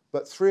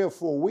 But 3 or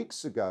 4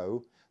 weeks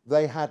ago,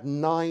 they had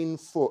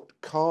 9-foot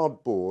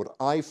cardboard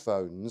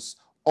iPhones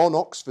on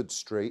Oxford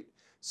Street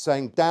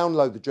saying,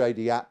 download the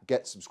JD app,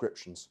 get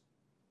subscriptions.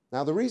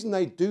 Now, the reason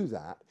they do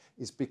that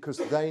is because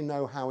they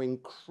know how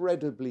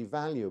incredibly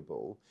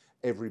valuable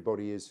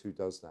everybody is who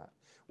does that.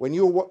 When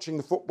you're watching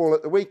the football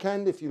at the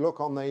weekend, if you look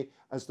on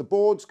as the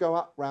boards go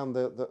up round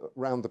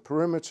the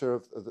perimeter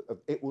of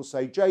it will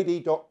say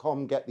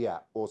JD.com, get the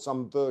app, or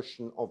some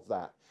version of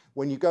that.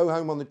 When you go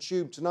home on the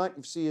tube tonight,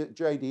 you see a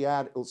JD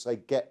ad, it'll say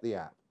get the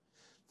app.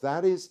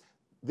 That is,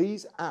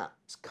 these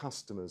apps,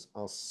 customers,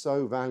 are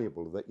so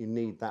valuable that you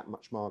need that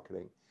much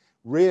marketing.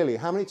 Really,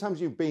 how many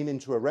times you've been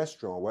into a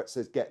restaurant where it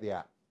says get the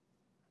app?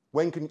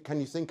 When can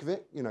you think of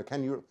it?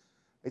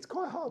 It's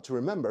quite hard to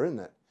remember, isn't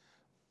it?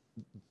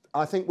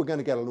 I think we're going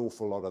to get an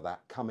awful lot of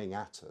that coming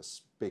at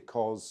us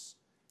because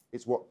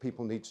it's what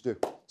people need to do.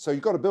 So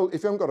you've got to build,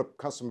 if you haven't got a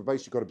customer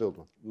base, you've got to build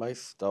one.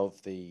 Most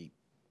of the,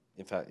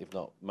 in fact, if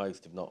not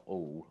most, if not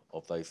all,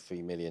 of those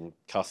 3 million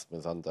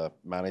customers under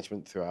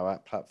management through our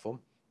app platform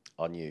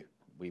are new.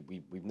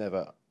 We've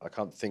never, I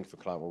can't think of a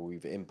client where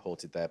we've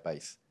imported their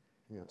base.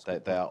 Yeah,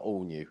 they are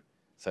all new.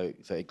 So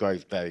it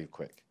grows very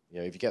quick. You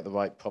know, if you get the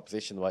right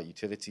proposition, the right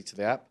utility to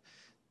the app,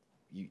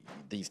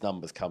 these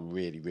numbers come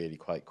really, really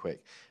quite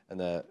quick. And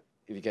if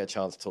you get a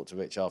chance to talk to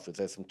Rich afterwards,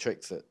 there's some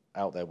tricks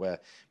out there where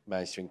we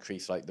managed to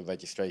increase like the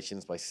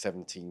registrations by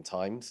 17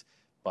 times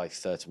by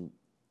certain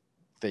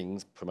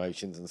things,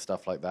 promotions and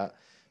stuff like that.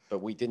 But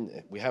we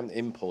haven't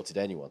imported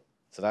anyone.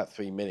 So that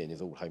 3 million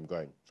is all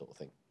homegrown sort of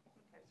thing.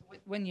 Okay, so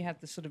when you have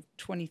the sort of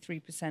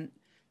 23%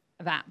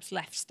 of apps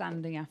left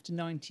standing after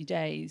 90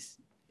 days,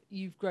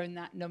 you've grown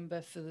that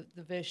number for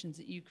the versions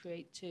that you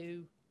create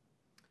to?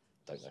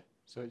 Don't know.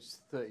 So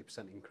it's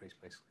 30% increase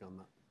basically on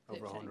that,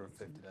 over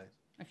 150 days.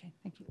 Okay,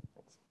 thank you.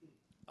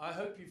 I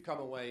hope you've come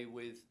away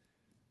with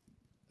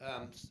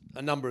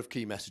a number of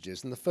key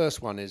messages. And the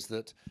first one is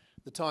that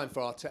the time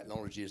for our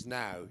technology is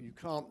now. You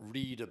can't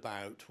read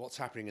about what's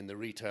happening in the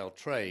retail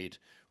trade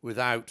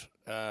without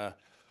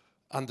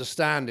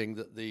understanding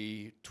that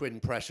the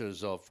twin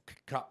pressures of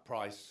cut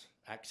price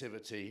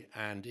activity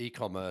and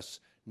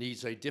e-commerce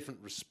needs a different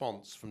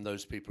response from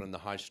those people in the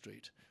high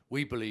street.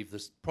 We believe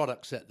this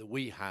product set that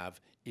we have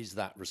is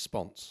that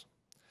response.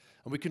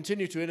 And we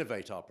continue to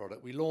innovate our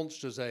product. We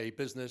launched as a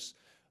business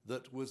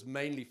that was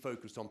mainly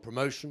focused on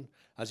promotion.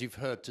 As you've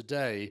heard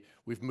today,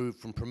 we've moved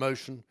from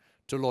promotion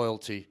to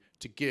loyalty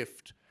to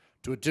gift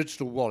to a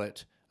digital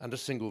wallet and a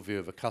single view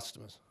of a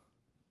customer.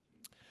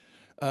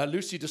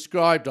 Lucy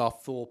described our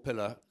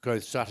 4-pillar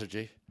growth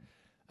strategy,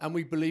 and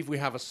we believe we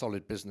have a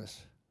solid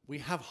business. We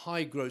have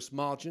high gross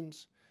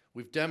margins.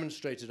 We've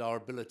demonstrated our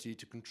ability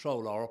to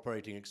control our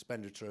operating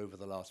expenditure over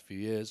the last few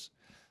years.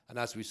 And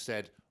as we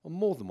said on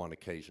more than one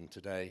occasion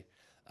today,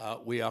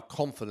 we are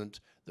confident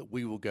that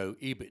we will go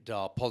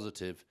EBITDA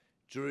positive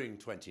during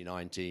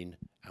 2019,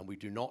 and we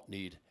do not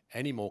need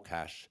any more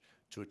cash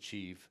to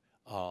achieve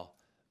our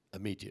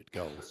immediate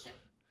goals.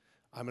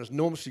 I'm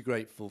enormously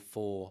grateful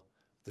for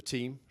the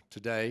team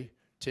today,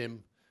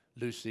 Tim,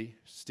 Lucy,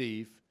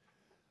 Steve,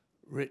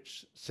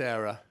 Rich,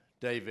 Sarah,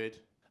 David,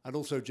 and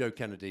also Joe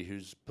Kennedy,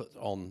 who's put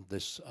on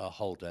this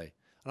whole day.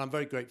 And I'm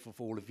very grateful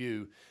for all of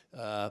you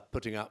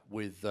putting up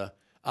with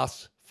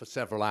us for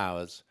several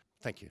hours.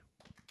 Thank you.